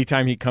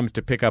 anytime he comes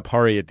to pick up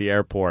Hari at the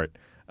airport,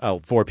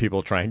 4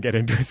 people try and get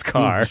into his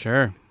car.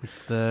 Sure. It's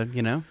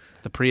the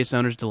Prius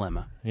owner's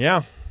dilemma.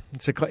 Yeah.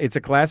 It's a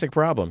classic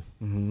problem.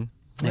 Mm-hmm.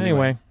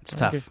 Anyway, it's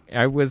tough.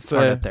 It's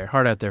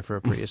hard out there for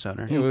a Prius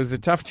owner. It was a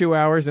tough 2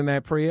 hours in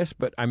that Prius,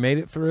 but I made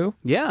it through.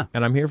 Yeah.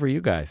 And I'm here for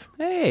you guys.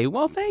 Hey,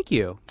 well, thank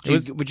you.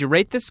 Would you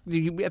rate this?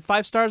 Did you get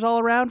 5 stars all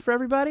around for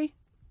everybody?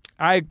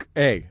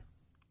 Me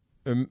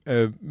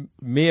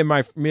and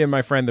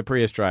my friend, the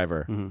Prius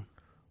driver,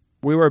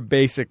 we were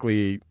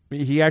basically.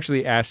 He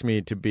actually asked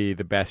me to be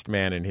the best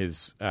man in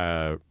his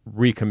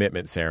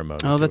recommitment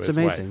ceremony. Oh, that's his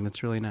amazing. wife,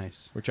 that's really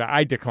nice. which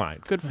I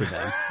declined. Good for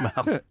them.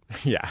 Well,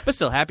 yeah, but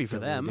still happy for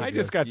them. I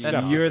just got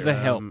stuff. You're the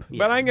help.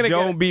 But I'm gonna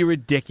don't be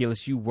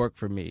ridiculous. You work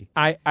for me.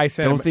 I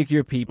sent. Don't think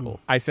you're people.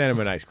 I sent him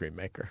an ice cream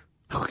maker.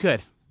 Oh,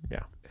 good.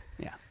 Yeah.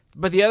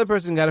 But the other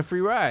person got a free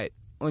ride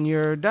on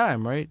your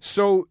dime, right?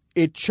 So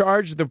it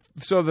charged the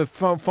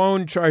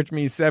phone charged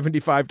me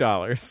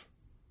 $75.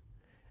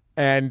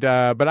 And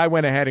but I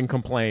went ahead and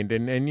complained,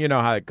 and you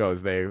know how it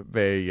goes. They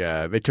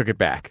took it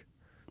back.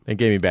 They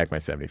gave me back my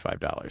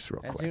 $75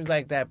 real quick. It seems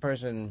like that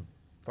person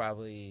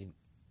probably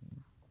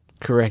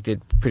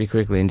corrected pretty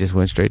quickly and just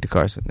went straight to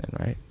Carson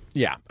then, right?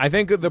 Yeah, I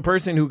think the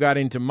person who got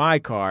into my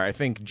car, I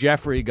think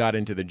Jeffrey got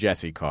into the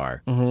Jesse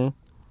car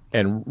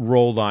and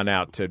rolled on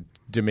out to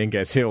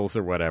Dominguez Hills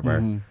or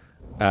whatever,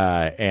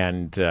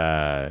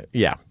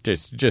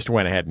 just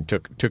went ahead and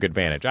took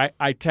advantage.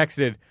 I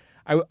texted.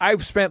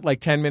 I've spent like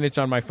 10 minutes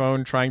on my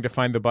phone trying to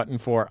find the button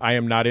for "I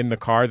am not in the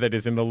car" that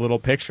is in the little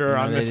picture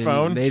on this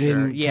phone. They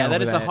didn't. Yeah,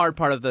 that is the hard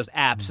part of those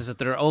apps, is that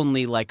they're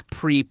only like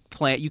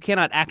pre-planned. You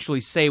cannot actually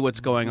say what's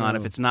going on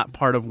if it's not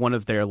part of one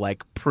of their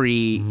like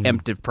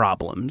preemptive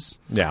problems.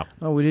 Yeah.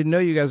 Oh, we didn't know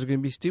you guys were going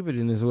to be stupid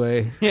in this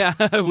way. Yeah,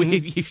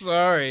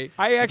 Sorry.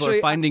 People are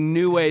finding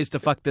new ways to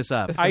fuck this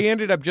up. I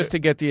ended up, just to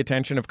get the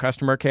attention of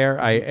customer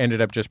care, I ended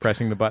up just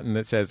pressing the button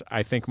that says,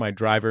 "I think my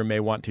driver may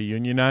want to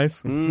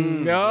unionize."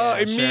 No,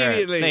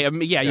 immediately.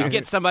 You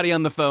get somebody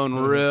on the phone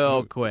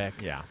real quick.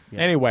 Yeah.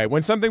 Anyway,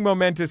 when something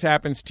momentous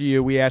happens to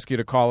you, we ask you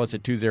to call us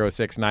at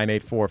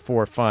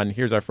 206-984-4FUN.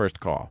 Here's our first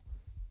call.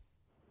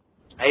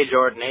 Hey,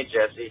 Jordan. Hey,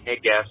 Jesse. Hey,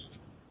 guest.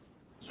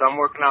 So I'm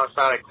working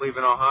outside of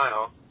Cleveland,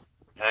 Ohio,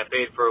 and I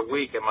paid for a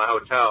week at my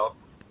hotel,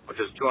 which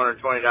was $220.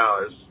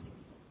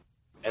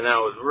 And then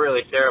it was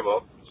really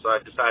terrible, so I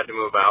decided to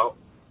move out.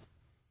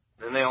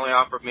 Then they only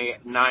offered me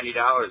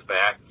 $90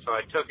 back, so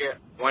I took it,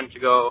 went to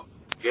go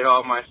get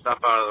all my stuff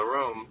out of the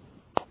room,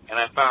 and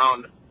I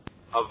found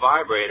a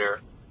vibrator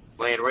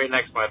laying right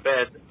next to my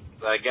bed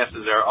that I guess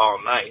is there all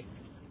night.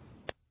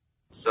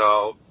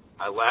 So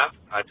I left.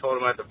 I told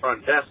them at the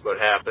front desk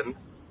what happened.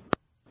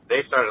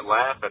 They started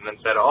laughing and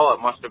said, oh,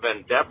 it must have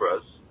been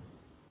Deborah's.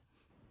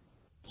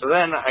 So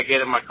then I get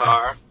in my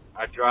car.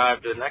 I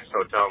drive to the next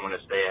hotel I'm going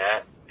to stay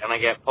at, and I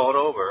get pulled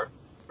over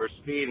for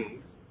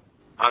speeding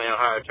on the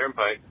Ohio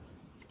Turnpike.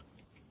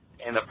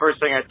 And the first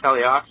thing I tell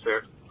the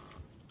officer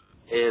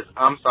is,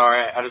 I'm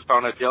sorry, I just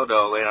found a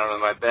dildo laying on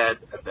my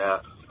bed at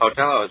the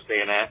hotel I was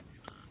staying at.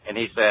 And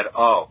he said,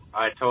 oh,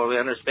 I totally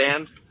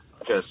understand.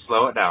 Just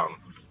slow it down.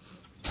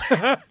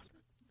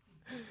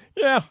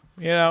 Yeah,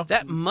 you know.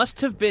 That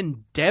must have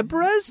been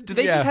Deborah's? Do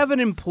they Yeah. just have an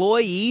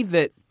employee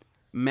that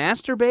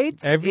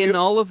masturbates in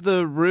all of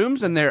the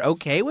rooms and they're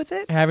okay with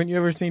it? Haven't you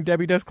ever seen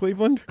Debbie Does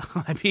Cleveland?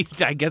 I mean,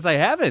 I guess I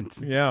haven't.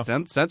 Yeah.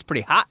 Sounds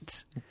pretty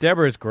hot.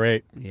 Deborah's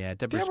great. Yeah,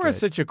 Deborah's Deborah's good.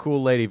 such a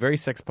cool lady, very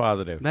sex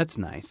positive. That's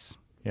nice.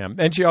 Yeah,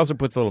 and she also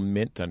puts a little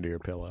mint under your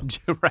pillow.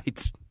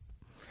 Right.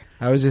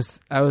 I was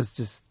just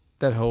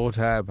that whole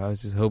time I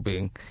was just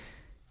hoping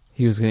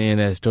he was going to end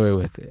that story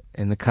with it,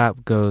 and the cop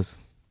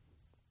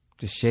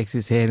just shakes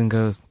his head and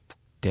goes,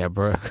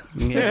 Deborah.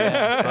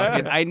 Yeah.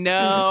 Fucking, I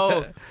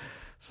know.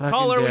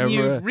 Call her when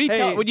you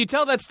Hey. when you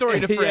tell that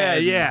story to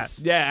friends.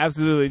 yeah,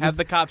 absolutely. Have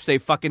the cops say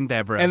fucking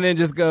Deborah. And then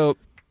just go,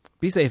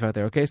 be safe out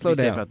there, okay? Slow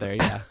Be down. safe out there,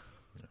 yeah.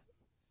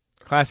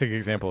 Classic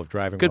example of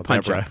driving Good while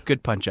punch Deborah. up.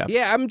 Good punch up.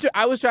 Yeah,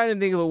 I was trying to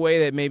think of a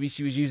way that maybe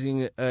she was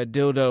using a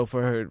dildo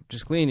for her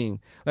just cleaning.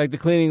 Like the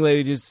cleaning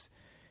lady just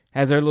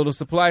has her little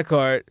supply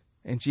cart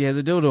and she has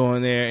a dildo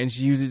on there and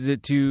she uses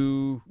it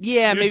to...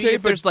 Yeah, You maybe take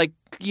if there's like,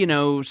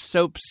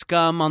 soap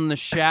scum on the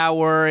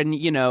shower and,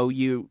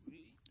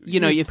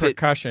 Use if it...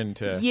 percussion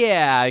to...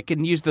 Yeah, I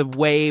can use the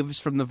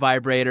waves from the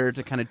vibrator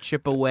to kind of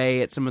chip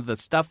away at some of the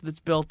stuff that's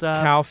built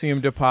up.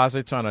 calcium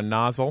deposits on a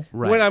nozzle,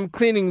 Right. When I'm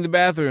cleaning the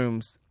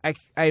bathrooms,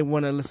 I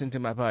want to listen to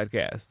my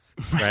podcasts.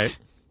 right?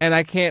 And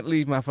I can't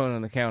leave my phone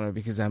on the counter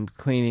because I'm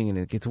cleaning and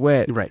it gets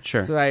wet. Right,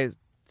 sure. So I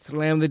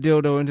slam the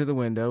dildo into the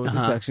window with the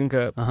suction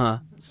cup, Uh-huh.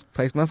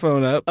 place my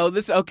phone up, Oh,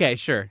 okay,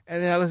 sure.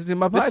 and then I listen to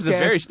my podcast. This is a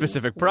very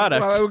specific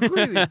product. While I'm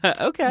cleaning.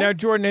 Okay. Now,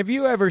 Jordan, have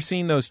you ever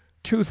seen those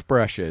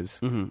toothbrushes?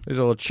 Mm-hmm. There's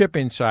a little chip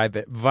inside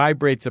that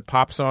vibrates a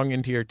pop song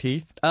into your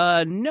teeth.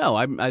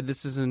 No,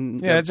 this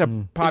isn't... Yeah, it's a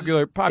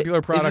popular product.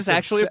 this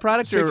actually a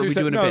product, or are we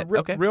doing a bit?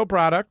 Okay. Real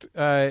product.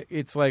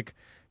 It's like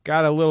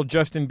got a little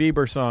Justin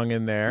Bieber song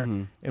in there,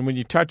 Mm-hmm. and when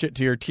you touch it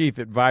to your teeth,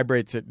 it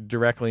vibrates it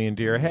directly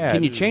into your head.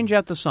 Can you change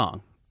out the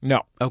song?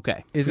 No.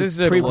 Okay. Is this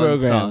a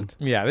Pre-programmed.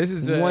 Yeah, this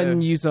is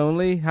One use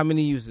only? How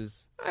many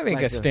uses? I think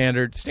Like a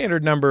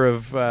standard number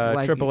of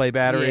like- AAA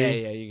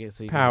battery. Yeah, you get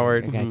so you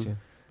powered. I got you.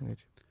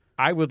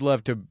 I would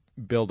love to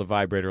build a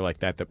vibrator like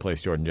that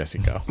plays Jordan Jesse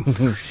Go.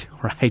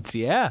 Right,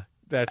 yeah.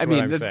 That's I what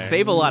mean, I'm that'd saying.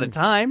 save a lot of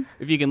time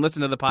if you can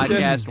listen to the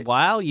podcast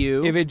while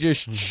you... If it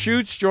just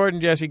shoots Jordan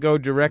Jesse Go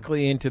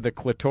directly into the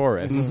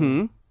clitoris.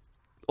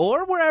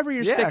 or wherever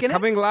you're Yeah, sticking it.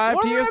 coming live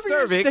Or to your wherever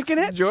you're cervix.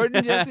 sticking it.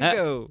 Jordan Jesse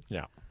Go.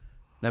 Yeah.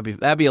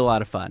 That'd be a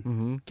lot of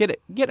fun. Get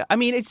it. I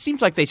mean, it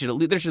seems like there should at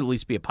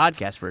least be a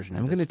podcast version.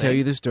 I'm going to tell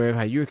you the story of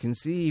how you were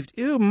conceived.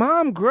 Ew,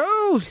 Mom,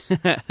 gross.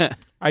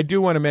 I do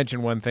want to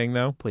mention one thing,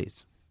 though.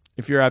 please.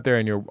 If you're out there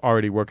and you're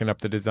already working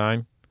up the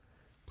design,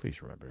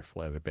 please remember to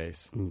flare the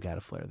bass. You gotta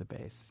flare the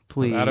bass,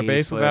 please. Without a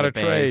bass, flare without the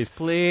a bass, trace.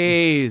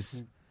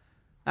 please.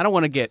 I don't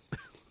want to get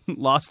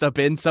lost up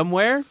in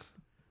somewhere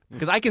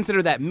because I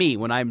consider that me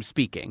when I'm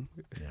speaking.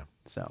 Yeah.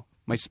 So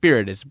my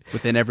spirit is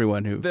within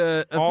everyone who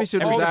The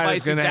official every design device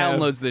is who going to have...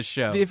 downloads this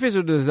show. The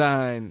official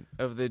design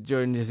of the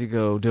Jordan Jesse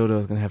Go dildo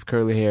is going to have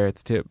curly hair at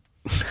the tip.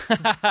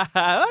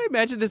 I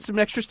imagine there's some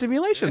extra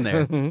stimulation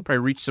there. Probably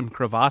reach some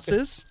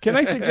crevasses. Can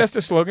I suggest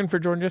a slogan for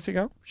Jordan Jesse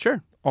Go?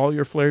 Sure. All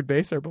your flared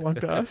bass are belong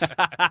to us.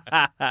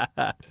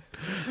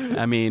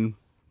 I mean,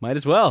 might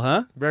as well,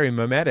 huh? Very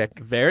mimetic.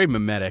 Very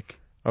mimetic.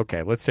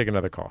 Okay, let's take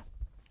another call.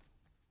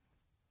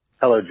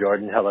 Hello,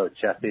 Jordan. Hello,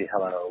 Jesse.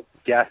 Hello,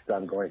 guest.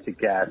 I'm going to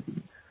guess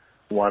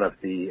one of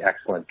the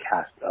excellent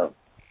cast of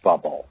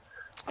Bubble.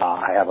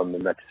 I have a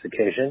momentous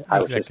occasion. I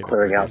was just Executive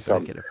clearing out producer. some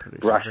Executive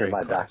producer. brush in Very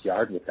my close.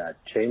 backyard with that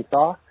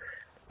chainsaw,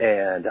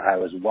 and I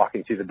was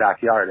walking through the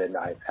backyard, and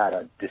I've had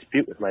a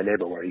dispute with my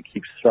neighbor where he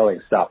keeps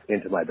throwing stuff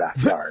into my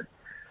backyard,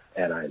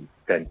 and I've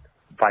been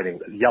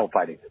fighting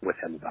with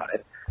him about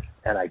it.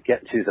 And I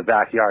get to the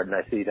backyard, and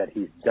I see that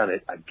he's done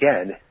it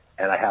again,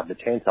 and I have the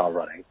chainsaw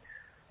running,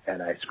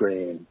 and I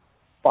scream,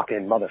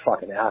 "Fucking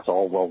motherfucking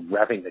asshole," while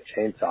revving the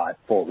chainsaw at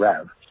full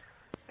rev.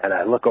 And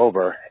I look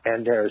over,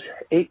 and there's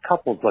 8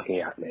 couples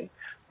looking at me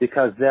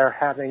because they're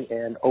having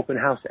an open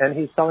house, and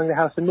he's selling the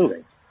house and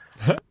moving.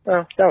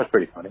 Well, that was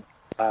pretty funny.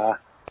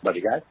 Love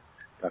you guys.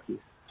 Talk to you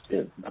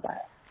soon. Bye-bye.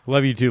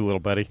 Love you too,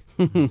 little buddy.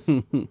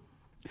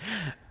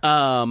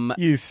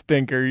 You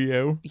stinker,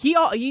 you.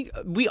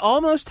 We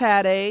almost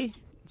had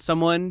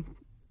someone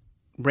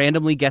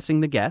randomly guessing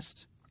the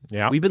guest.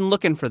 Yeah. We've been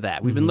looking for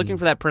that. We've been looking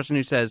for that person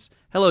who says,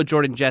 "Hello,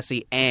 Jordan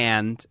Jesse,"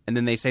 and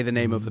then they say the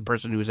name of the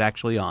person who is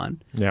actually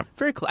on. Yeah.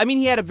 Very I mean,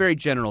 he had a very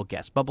general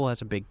guest. Bubble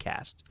has a big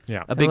cast.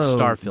 Yeah. A big Hello,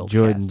 star-filled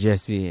Jordan cast.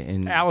 Jesse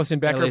and Allison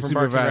Becker LA from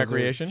Parks and Supervisor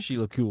Recreation.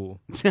 Sheila Cool.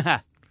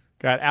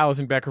 Got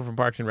Allison Becker from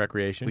Parks and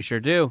Recreation. We sure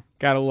do.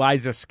 Got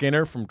Eliza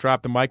Skinner from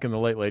Drop the Mic and The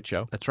Late Late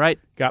Show. That's right.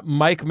 Got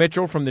Mike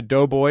Mitchell from The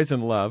Doughboys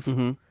and Love.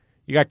 Mm-hmm.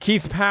 You got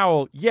Keith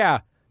Powell. Yeah,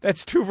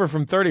 that's Toofer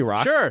from 30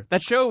 Rock. Sure.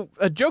 That show,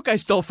 a joke I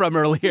stole from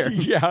earlier.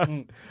 Yeah.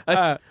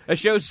 A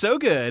show so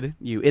good,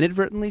 you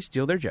inadvertently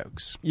steal their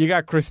jokes. You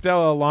got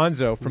Cristela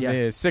Alonso from Yeah. the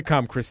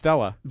sitcom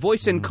Cristela.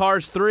 Voice in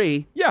Cars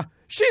 3. Yeah,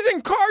 she's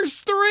in Cars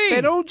 3.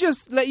 They don't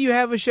just let you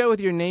have a show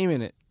with your name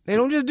in it. They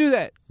don't just do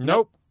that.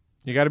 Nope.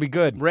 You got to be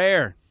good.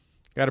 Rare.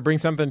 Got to bring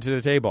something to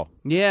the table.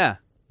 Yeah.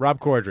 Rob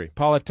Corddry,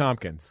 Paul F.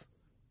 Tompkins,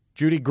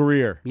 Judy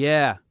Greer,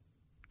 Yeah.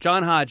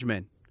 John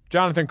Hodgman.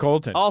 Jonathan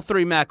Colton. All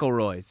 3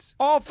 McElroys.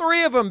 All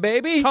 3 of them,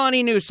 baby.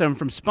 Tawny Newsome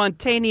from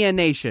Spontanea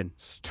Nation.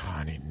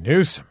 Tawny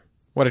Newsome.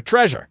 What a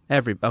treasure.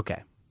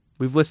 Okay.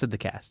 We've listed the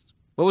cast.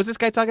 What was this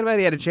guy talking about?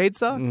 He had a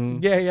chainsaw? Mm-hmm.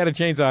 Yeah, he had a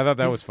chainsaw. I thought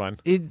that was fun.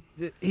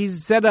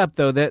 He's set up,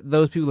 though, that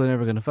those people are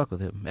never going to fuck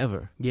with him,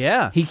 ever.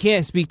 Yeah. He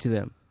can't speak to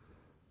them.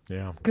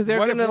 Yeah. 'Cause they're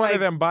what if gonna, one like-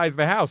 of them buys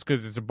the house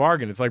because it's a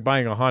bargain? It's like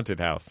buying a haunted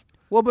house.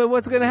 Well, but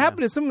what's going to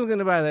happen is someone's going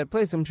to buy that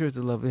place. I'm sure it's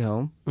a lovely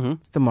home. Mm-hmm.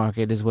 The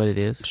market is what it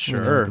is. You know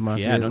what Sure. the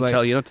market Yeah, is. don't Like,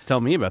 tell you don't have to tell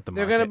me about the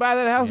they're market. going to buy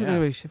that house Yeah. and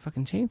they're like, shit,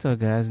 fucking chainsaw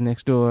guys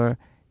next door.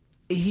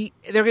 They're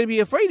going to be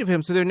afraid of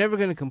him, so they're never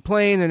going to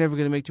complain. They're never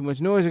going to make too much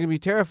noise. They're going to be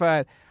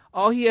terrified.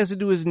 All he has to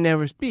do is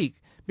never speak,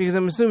 because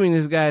I'm assuming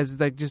this guy is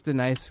like just a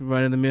nice,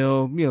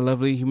 run-of-the-mill,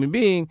 lovely human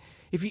being.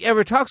 If he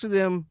ever talks to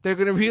them, they're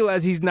going to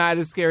realize he's not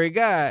a scary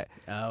guy.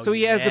 Oh, So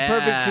he has the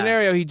perfect yeah.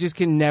 scenario. He just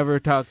can never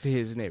talk to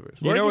his neighbors.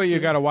 You know what you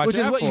got to watch Which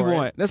is out what for. you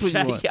want. That's what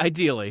you want.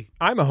 Ideally.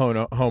 I'm a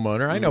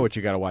homeowner. I know what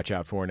you got to watch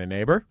out for in a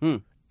neighbor.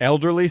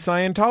 Elderly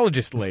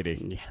Scientologist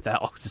lady. Yeah,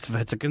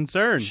 that's a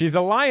concern. She's a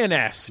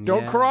lioness.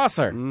 Don't Yeah. cross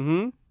her.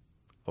 Mm-hmm.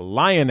 A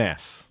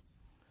lioness.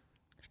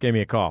 She gave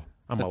me a call.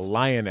 I'm a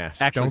lioness.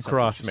 Actually, Don't something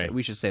cross she me. said.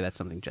 We should say that's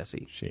something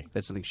Jesse.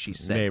 That's something she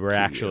said. Neighbor to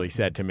actually you.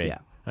 said to me, Yeah.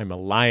 I'm a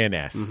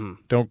lioness.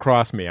 Don't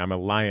cross me. I'm a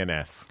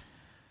lioness.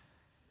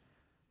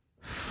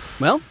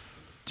 Well,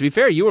 to be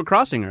fair, you were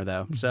crossing her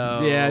though.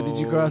 So Yeah, did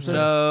you cross her?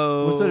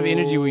 So What sort of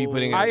energy were you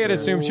putting out I had there?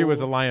 assumed she was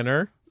a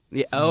lioner.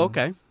 Yeah. Oh,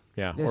 okay.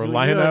 Yeah. Yeah, or so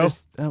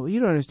liono. you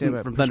don't understand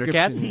about From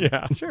Thundercats. prescription.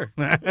 Yeah. Sure.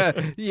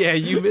 Yeah,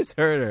 you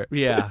misheard her.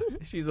 Yeah.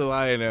 She's a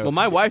lioness. Well,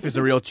 my wife is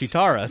a real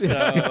Chitara,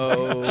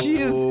 so She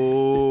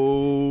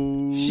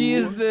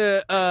is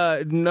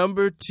the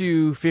number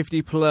 2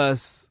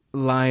 50+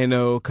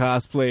 Lion-O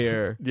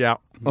cosplayer Yeah.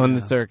 on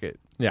the circuit.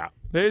 Yeah.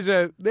 There's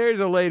a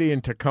lady in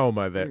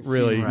Tacoma that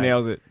really, She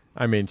nails it.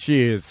 I mean,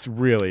 she is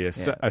really a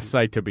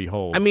sight to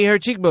behold. I mean, her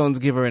cheekbones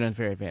give her an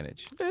unfair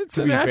advantage. it's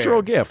to a be natural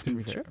fair. gift. To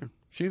be fair.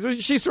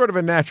 She's sort of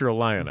a natural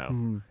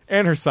liono.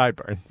 And her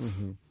sideburns.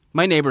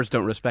 my neighbors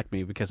don't respect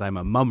me because I'm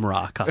a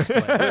Mum-Ra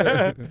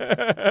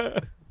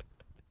cosplayer.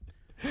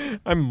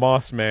 I'm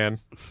Moss Man.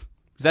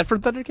 Is that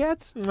from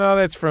Thundercats? No,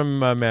 that's from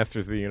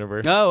Masters of the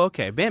Universe. Oh,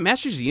 okay. Man,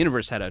 Masters of the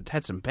Universe had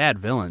some bad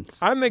villains.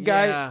 I'm the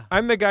guy. Yeah.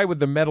 I'm the guy with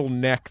the metal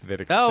neck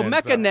that extends. Oh,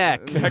 Mecha up.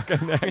 Neck.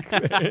 Mecha Neck.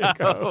 There you go.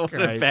 Oh, what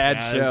a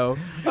bad show.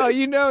 Oh,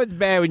 you know it's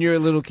bad when you're a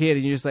little kid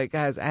and you're just like,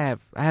 guys, I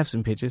have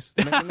some pitches.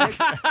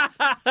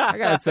 I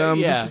got some.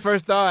 Yeah. Just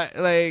first thought,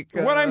 like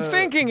What I'm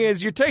thinking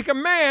is, you take a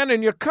man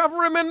and you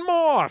cover him in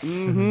moss.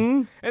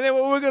 and then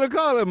what we're gonna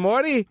call him,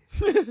 Morty?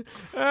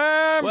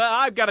 Well,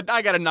 I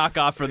gotta knock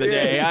off for the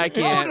day. I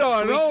can't.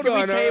 Hold on, Can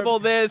we table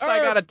this? I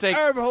gotta take.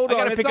 Hold I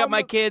gotta on. pick It's up my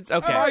almost- kids.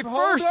 Okay. My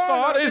Hold first on.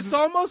 thought is- it's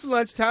almost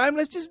lunchtime.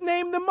 Let's just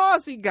name the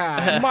Mossy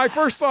guy. My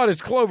first thought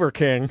is Clover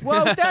King.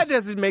 Well, that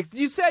doesn't make.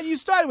 You said you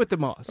started with the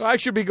Moss. I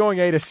should be going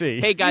A to C.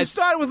 Hey You guys,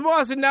 started with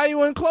Moss and now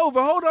you're in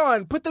Clover. Hold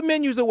on. Put the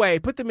menus away.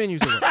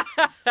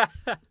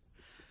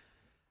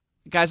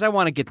 I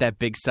want to get that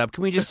big sub.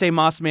 Can we just say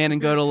Moss Man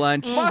and go to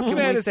lunch? Moss Can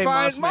Man we is say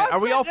fine. Moss Man? Moss Are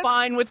we Man, all that's-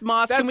 fine with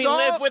Moss? Can that's we all-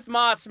 live with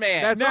Moss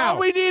Man? That's Now- all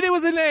we needed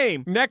was a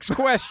name. Next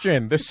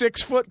question: the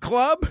 6 Foot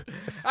Club.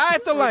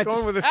 After lunch.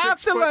 going with a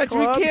After 6 foot lunch.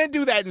 club? We can't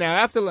do that now.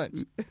 After lunch.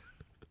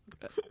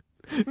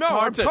 No,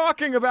 I'm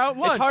talking about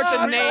lunch. hard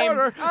to We name.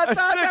 order I a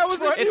thought that was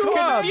 6 foot a It's new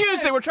club.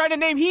 confusing. We're trying to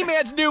name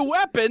He-Man's new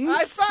weapons.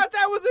 I thought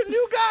that was a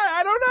new guy.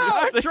 I don't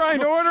know. I'm trying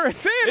to order a Is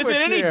sandwich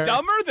it any here.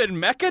 dumber than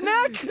Mecha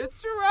Neck?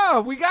 It's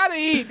rough. We gotta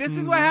eat. This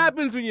is what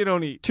happens when you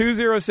don't eat.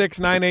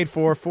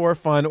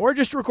 206-984-4FUN, or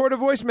just record a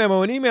voice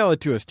memo and email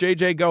it to us.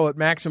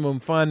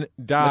 jjgo@maximumfun.org.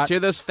 Let's hear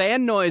those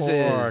fan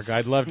noises.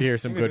 I'd love to hear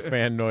some good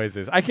fan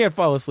noises. I can't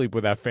fall asleep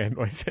without fan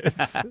noises.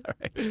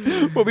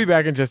 We'll be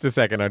back in just a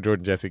second on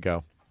Jordan Jesse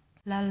Go.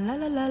 La la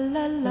la la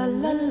la la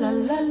la la la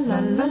la la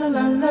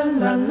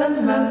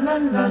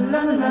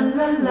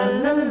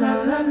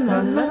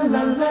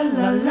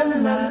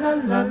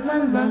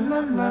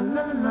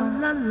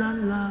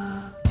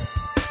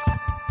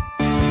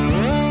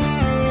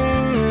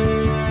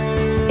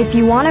If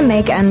you want to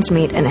make ends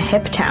meet in a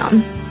hip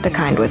town, the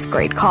kind with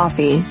great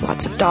coffee,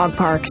 lots of dog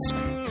parks,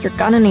 you're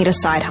gonna need a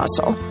side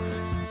hustle.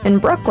 In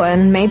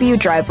Brooklyn, maybe you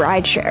drive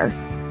rideshare.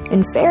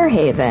 In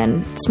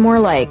Fairhaven, it's more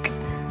like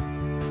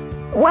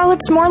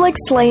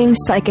slaying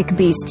psychic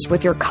beasts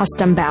with your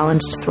custom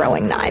balanced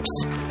throwing knives.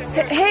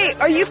 Hey,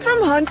 are you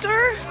from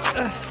Hunter?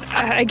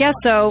 I guess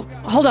so.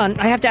 Hold on,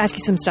 I have to ask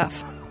you some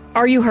stuff.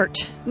 Are you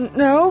hurt?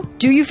 No.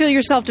 Do you feel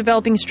yourself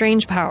developing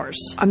strange powers?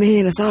 I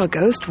mean, I saw a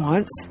ghost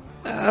once.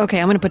 Okay,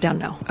 I'm going to put down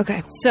no.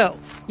 Okay. So,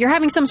 you're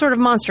having some sort of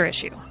monster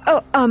issue.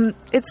 Oh,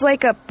 it's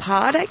like a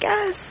pod, I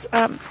guess.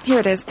 Here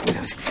it is.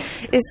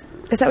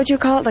 Is that what you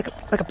call it? Like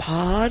a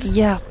pod?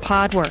 Yeah,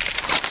 pod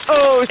works.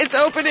 Oh, it's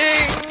opening!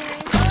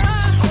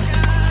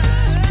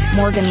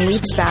 Morgan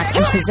leaps back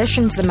and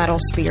positions the metal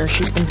spear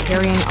she's been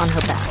carrying on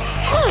her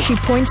back. She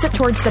points it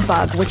towards the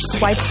bug, which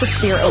swipes the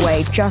spear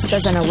away just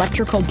as an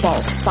electrical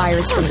bolt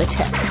fires from the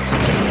tip.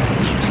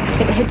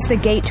 It hits the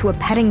gate to a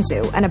petting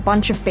zoo, and a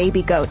bunch of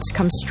baby goats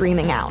come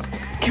streaming out.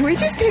 Can we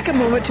just take a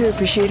moment to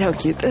appreciate how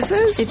cute this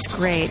is? It's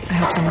great. I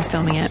hope someone's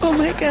filming it. Oh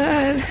my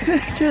god,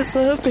 I just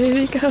love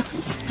baby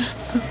goats.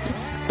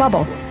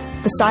 Bubble,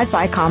 the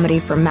sci-fi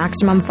comedy from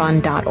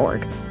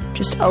MaximumFun.org.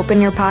 Just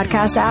open your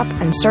podcast app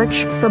and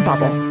search for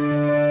Bubble.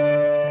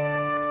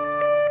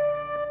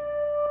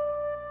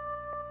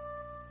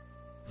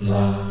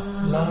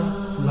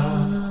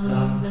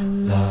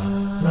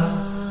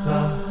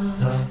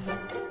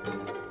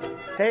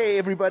 Hey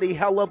everybody,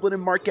 Hal Lublin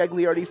and Mark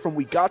Gagliardi from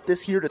We Got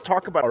This here to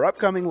talk about our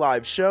upcoming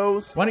live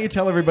shows. Why don't you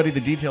tell everybody the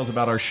details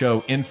about our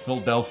show in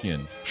Philadelphia?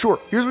 Sure,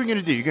 here's what you're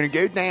going to do. You're going to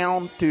go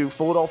down to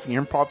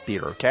Philadelphia Improv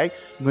Theater, okay?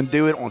 You're going to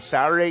do it on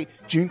Saturday,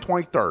 June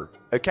 23rd,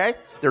 okay?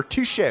 There are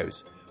 2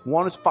 shows.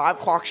 One is 5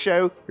 o'clock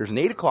show. There's an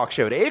 8 o'clock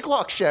show. At 8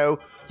 o'clock show,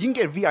 you can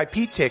get a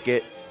VIP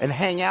ticket and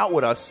hang out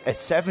with us at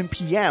 7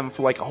 p.m.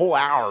 for like a whole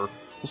hour.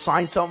 We'll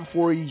sign something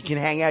for you. You can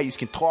hang out. You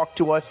can talk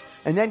to us.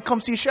 And then come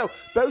see a show.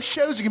 Both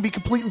shows are going to be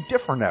completely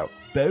different, though.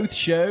 Both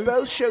shows?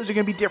 Both shows are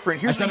going to be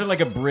different. I sounded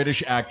like a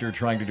British actor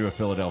trying to do a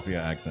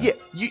Philadelphia accent. Yeah,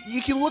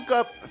 you can look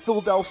up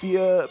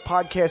Philadelphia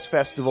Podcast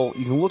Festival.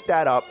 You can look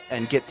that up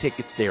and get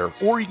tickets there.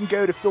 Or you can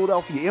go to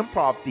Philadelphia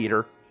Improv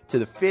Theater, to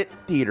the FIT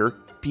Theater,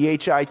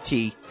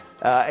 PHIT,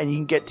 and you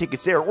can get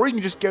tickets there. Or you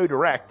can just go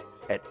direct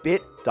at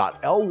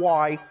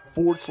bit.ly/We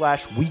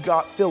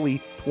Got Philly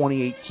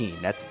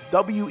 2018. That's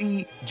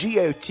WEGOTPHILLY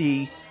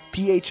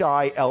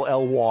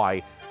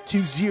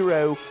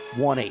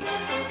 2018.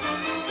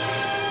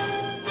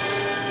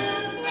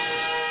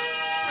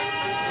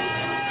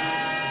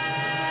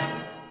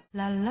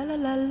 La la la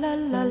la la la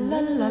la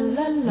la la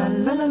la la la.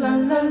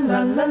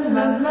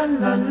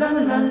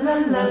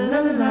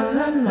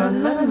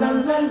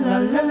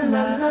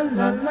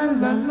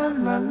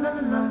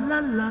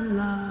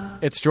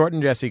 It's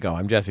Jordan Jesse Go.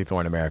 I'm Jesse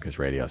Thorne, America's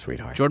radio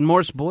sweetheart. Jordan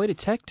Morse, boy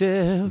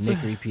detective.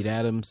 Nick Repeat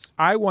Adams.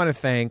 I want to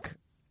thank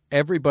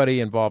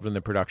everybody involved in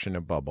the production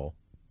of Bubble.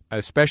 I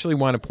especially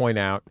want to point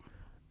out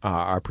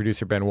our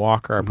producer Ben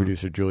Walker, our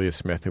producer Julia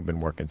Smith, who've been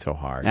working so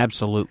hard.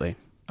 Absolutely.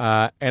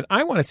 And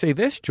I want to say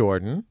this,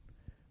 Jordan.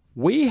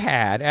 We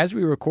had, as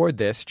we record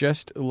this,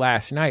 just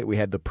last night, we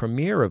had the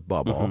premiere of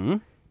Bubble. Mm-hmm.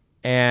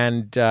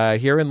 And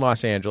here in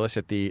Los Angeles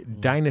at the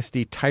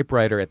Dynasty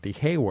Typewriter at the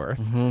Hayworth.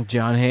 Mm-hmm.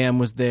 John Hamm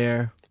was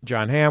there.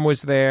 John Hamm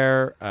was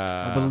there.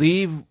 I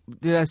believe,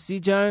 did I see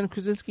John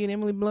Krasinski and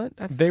Emily Blunt?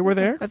 They were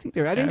there? I think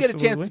they were. I didn't get a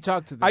chance to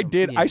talk to them. I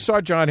did. Yeah. I saw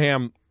John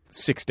Hamm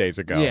 6 days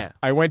ago. Yeah.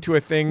 I went to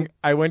a thing.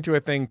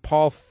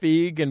 Paul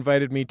Feig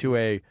invited me to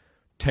a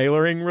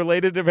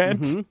tailoring-related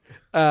event. Mm-hmm.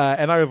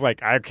 And I was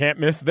like, I can't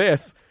miss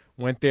this.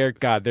 Went there.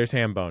 God, there's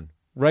Hambone.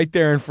 Right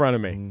there in front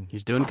of me.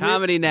 He's doing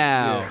comedy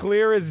now.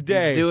 Clear as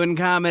day. He's doing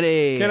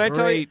comedy. Can I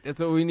tell you? That's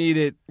what we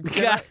needed.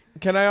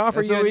 Can I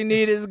offer That's you? what we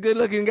need is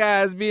good-looking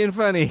guys being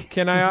funny.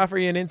 Can I offer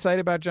you an insight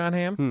about John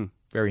Hamm?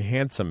 Very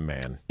handsome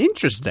man.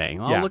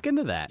 Interesting. I'll look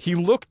into that. He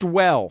looked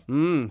well.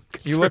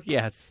 He looked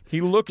yes.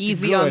 He looked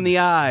easy good. on the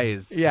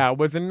eyes. Yeah, it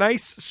was a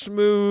nice,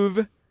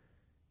 smooth,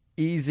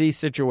 easy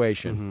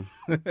situation.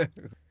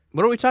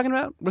 What are we talking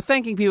about? We're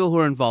thanking people who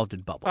are involved in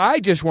Bubble. I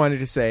just wanted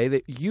to say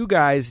that you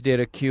guys did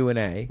a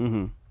Q&A.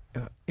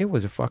 It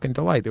was a fucking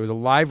delight. There was a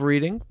live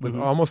reading with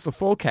almost the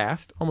full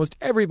cast. Almost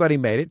everybody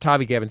made it.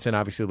 Tavi Gevinson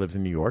obviously lives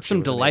in New York.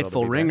 Some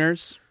delightful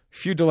ringers.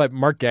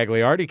 Mark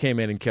Gagliardi came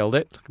in and killed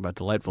it. Talk about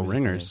delightful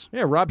ringers.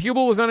 Yeah, Rob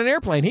Hubel was on an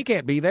airplane. He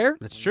can't be there.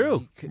 That's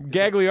true.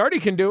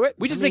 Gagliardi can do it.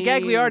 We just say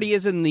Gagliardi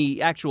is in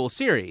the actual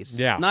series.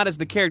 Yeah. Not as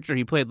the character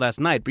he played last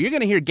night. But you're going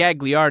to hear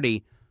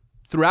Gagliardi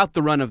throughout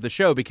the run of the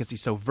show because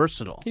he's so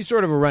versatile. He's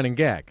sort of a running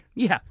gag.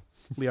 Yeah.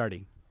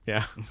 Liardi.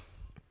 Yeah.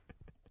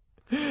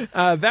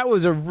 That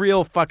was a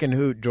real fucking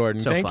hoot,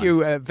 Jordan. So thank fun.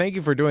 you. Thank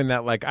you for doing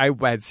that. Like, I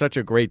had such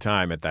a great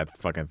time at that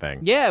fucking thing.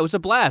 Yeah, it was a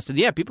blast. And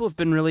yeah, people have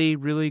been really,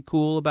 really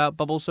cool about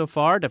Bubble so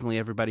far. Definitely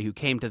everybody who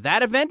came to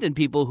that event and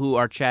people who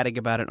are chatting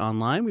about it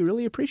online. We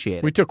really appreciate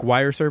it. We took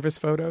wire service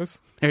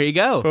photos. There you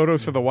go.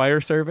 Photos for the wire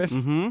service.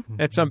 Mm-hmm.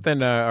 That's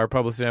something our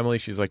publicist Emily,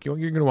 she's like, you're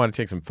going to want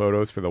to take some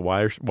photos for the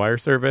wire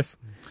service.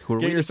 Who are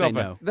Get we to yourself say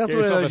a, no? That's get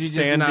what yourself a you just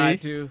standee.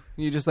 nod to.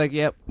 You're just like,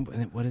 yep.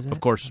 What is that? Of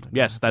course.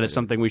 Yes, that is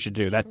something we should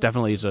do. That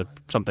definitely is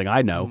something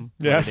I know.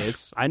 Yes. What it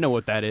is. I know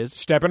what that is.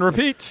 Step and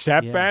repeat.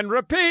 Step and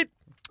repeat.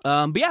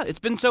 But yeah, it's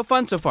been so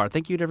fun so far.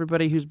 Thank you to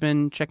everybody who's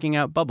been checking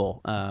out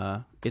Bubble.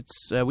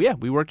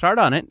 We worked hard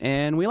on it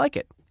and we like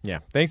it. Yeah.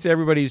 Thanks to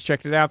everybody who's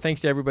checked it out. Thanks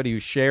to everybody who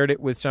shared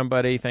it with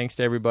somebody. Thanks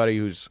to everybody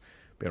who's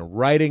been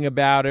writing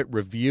about it,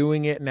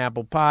 reviewing it in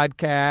Apple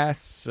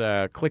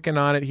Podcasts, clicking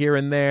on it here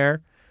and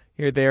there.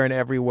 here, there, and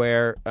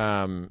everywhere.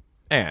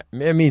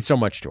 It means so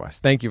much to us.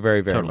 Thank you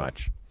very, very Totally.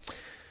 much.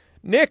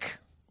 Nick,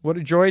 what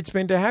a joy it's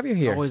been to have you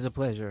here. Always a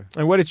pleasure.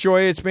 And what a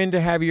joy it's been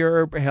to have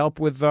your help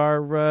with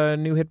our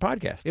new hit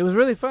podcast. It was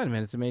really fun,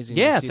 man. It's amazing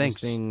Yeah, to see thanks.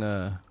 this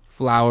thing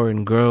flower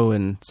and grow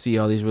and see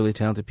all these really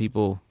talented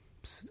people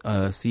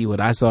see what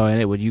I saw in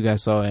it, what you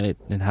guys saw in it,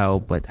 and how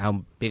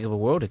big of a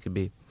world it could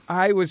be.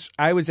 I was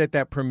at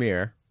that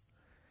premiere,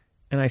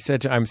 and I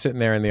said I'm sitting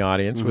there in the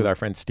audience with our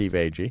friend Steve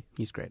Agee.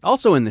 He's great.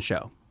 Also in the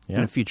show in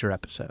Yeah. a future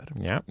episode.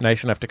 Yeah,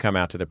 nice enough to come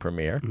out to the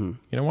premiere. You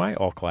know why?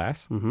 All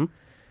class.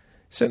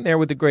 Sitting there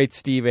with the great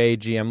Steve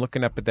Agee, I'm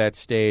looking up at that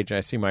stage, and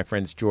I see my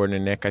friends Jordan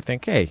and Nick. I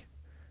think, hey,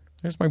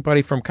 there's my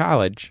buddy from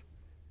college,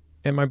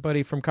 and my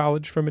buddy from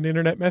college from an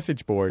internet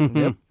message board.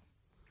 Yep.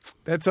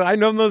 I've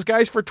known those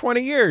guys for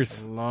 20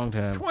 years. A long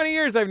time. 20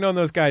 years I've known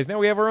those guys. Now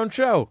we have our own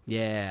show.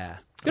 Yeah.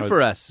 I Good was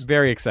for us.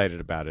 Very excited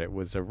about it. It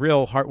was a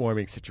real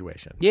heartwarming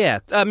situation. Yeah,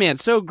 man,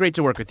 so great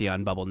to work with you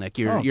on Bubble, Nick.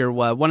 You're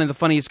one of the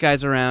funniest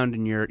guys around,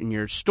 and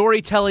your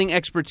storytelling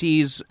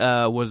expertise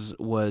was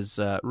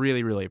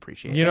really, really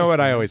appreciated. You know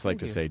what I always like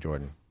to say,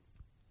 Jordan?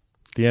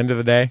 At the end of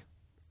the day,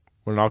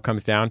 when it all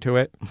comes down to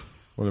it,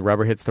 when the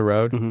rubber hits the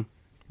road,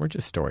 we're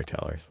just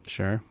storytellers.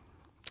 Sure.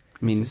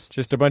 I mean,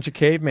 Just a bunch of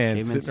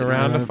cavemen sitting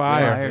around a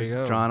fire, There you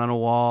go. drawn on a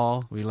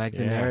wall. We like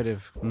the Yeah.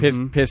 narrative.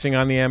 pissing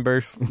on the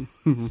embers,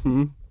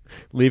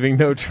 leaving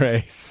no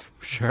trace,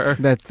 Sure.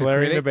 That's the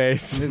flaring the critic?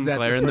 bass. Is that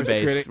Flaring the first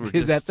bass. critic? We're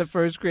Is that just- the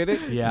first critic?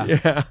 Yeah.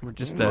 Yeah. We're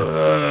just We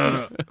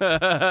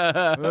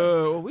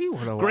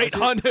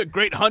want to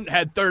Great Hunt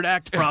had third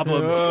act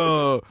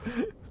problems.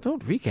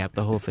 Don't recap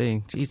the whole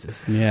thing.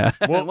 Jesus. Yeah.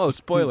 Whoa,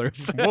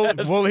 spoilers.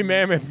 Woolly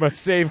mammoth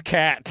must save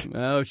cat.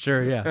 Oh,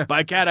 sure, yeah.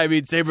 By cat, I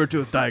mean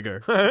saber-toothed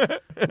tiger,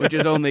 which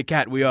is only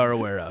cat we are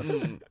aware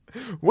of.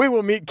 We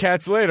will meet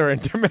cats later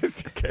and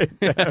domesticate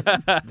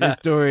them. This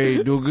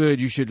story no good.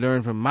 You should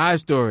learn from my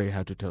story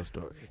how to tell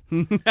story.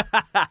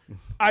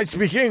 I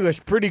speak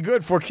English pretty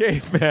good for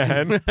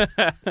caveman,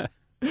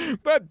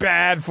 but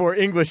bad for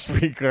English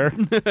speaker.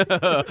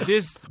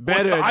 This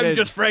better. I'm than,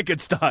 just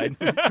Frankenstein.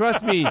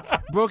 trust me.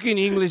 Broken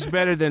English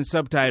better than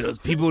subtitles.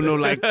 People know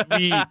like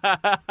read.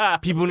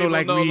 People know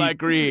like read.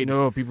 like read.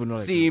 No, people know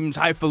like Seems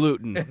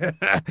highfalutin.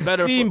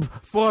 Better Seem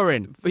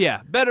foreign.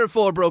 yeah, better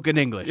for broken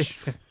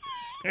English.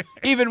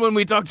 Even when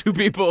we talk to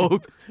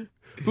people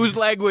whose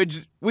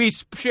language we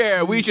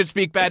share, we should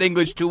speak bad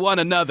English to one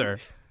another.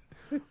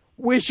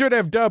 We should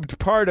have dubbed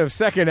part of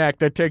second act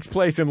that takes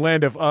place in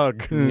Land of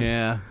Ugg.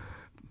 Yeah.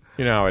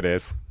 You know how it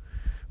is.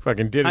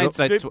 Fucking did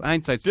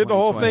Hindsight's did the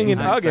whole thing in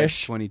 2020.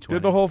 Uggish. 2020.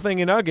 Did the whole thing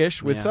in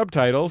Uggish with Yeah.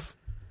 subtitles.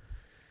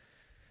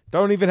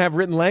 Don't even have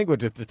written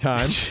language at the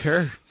time.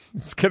 Sure.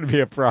 It's going to be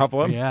a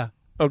problem. Yeah.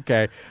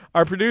 Okay.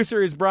 Our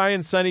producer is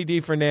Brian Sunny D.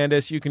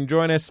 Fernandez. You can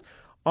join us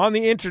on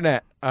the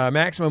internet,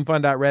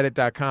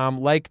 MaximumFun.reddit.com.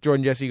 Like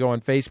Jordan Jesse Go on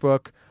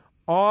Facebook.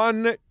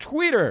 On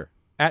Twitter,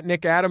 at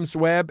Nick Adams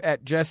Webb,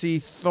 at Jesse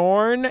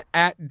Thorne,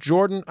 at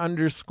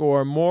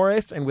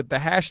Jordan_Morris, and with the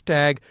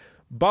hashtag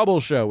Bubble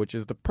Show, which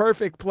is the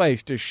perfect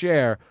place to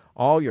share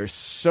all your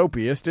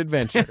soapiest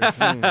adventures.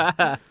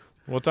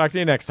 We'll talk to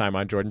you next time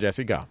on Jordan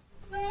Jesse Go.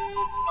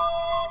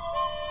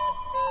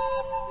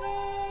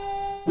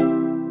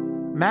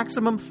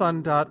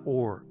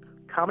 MaximumFun.org.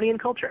 Comedy and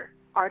culture.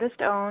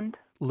 Artist owned.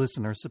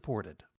 Listener supported.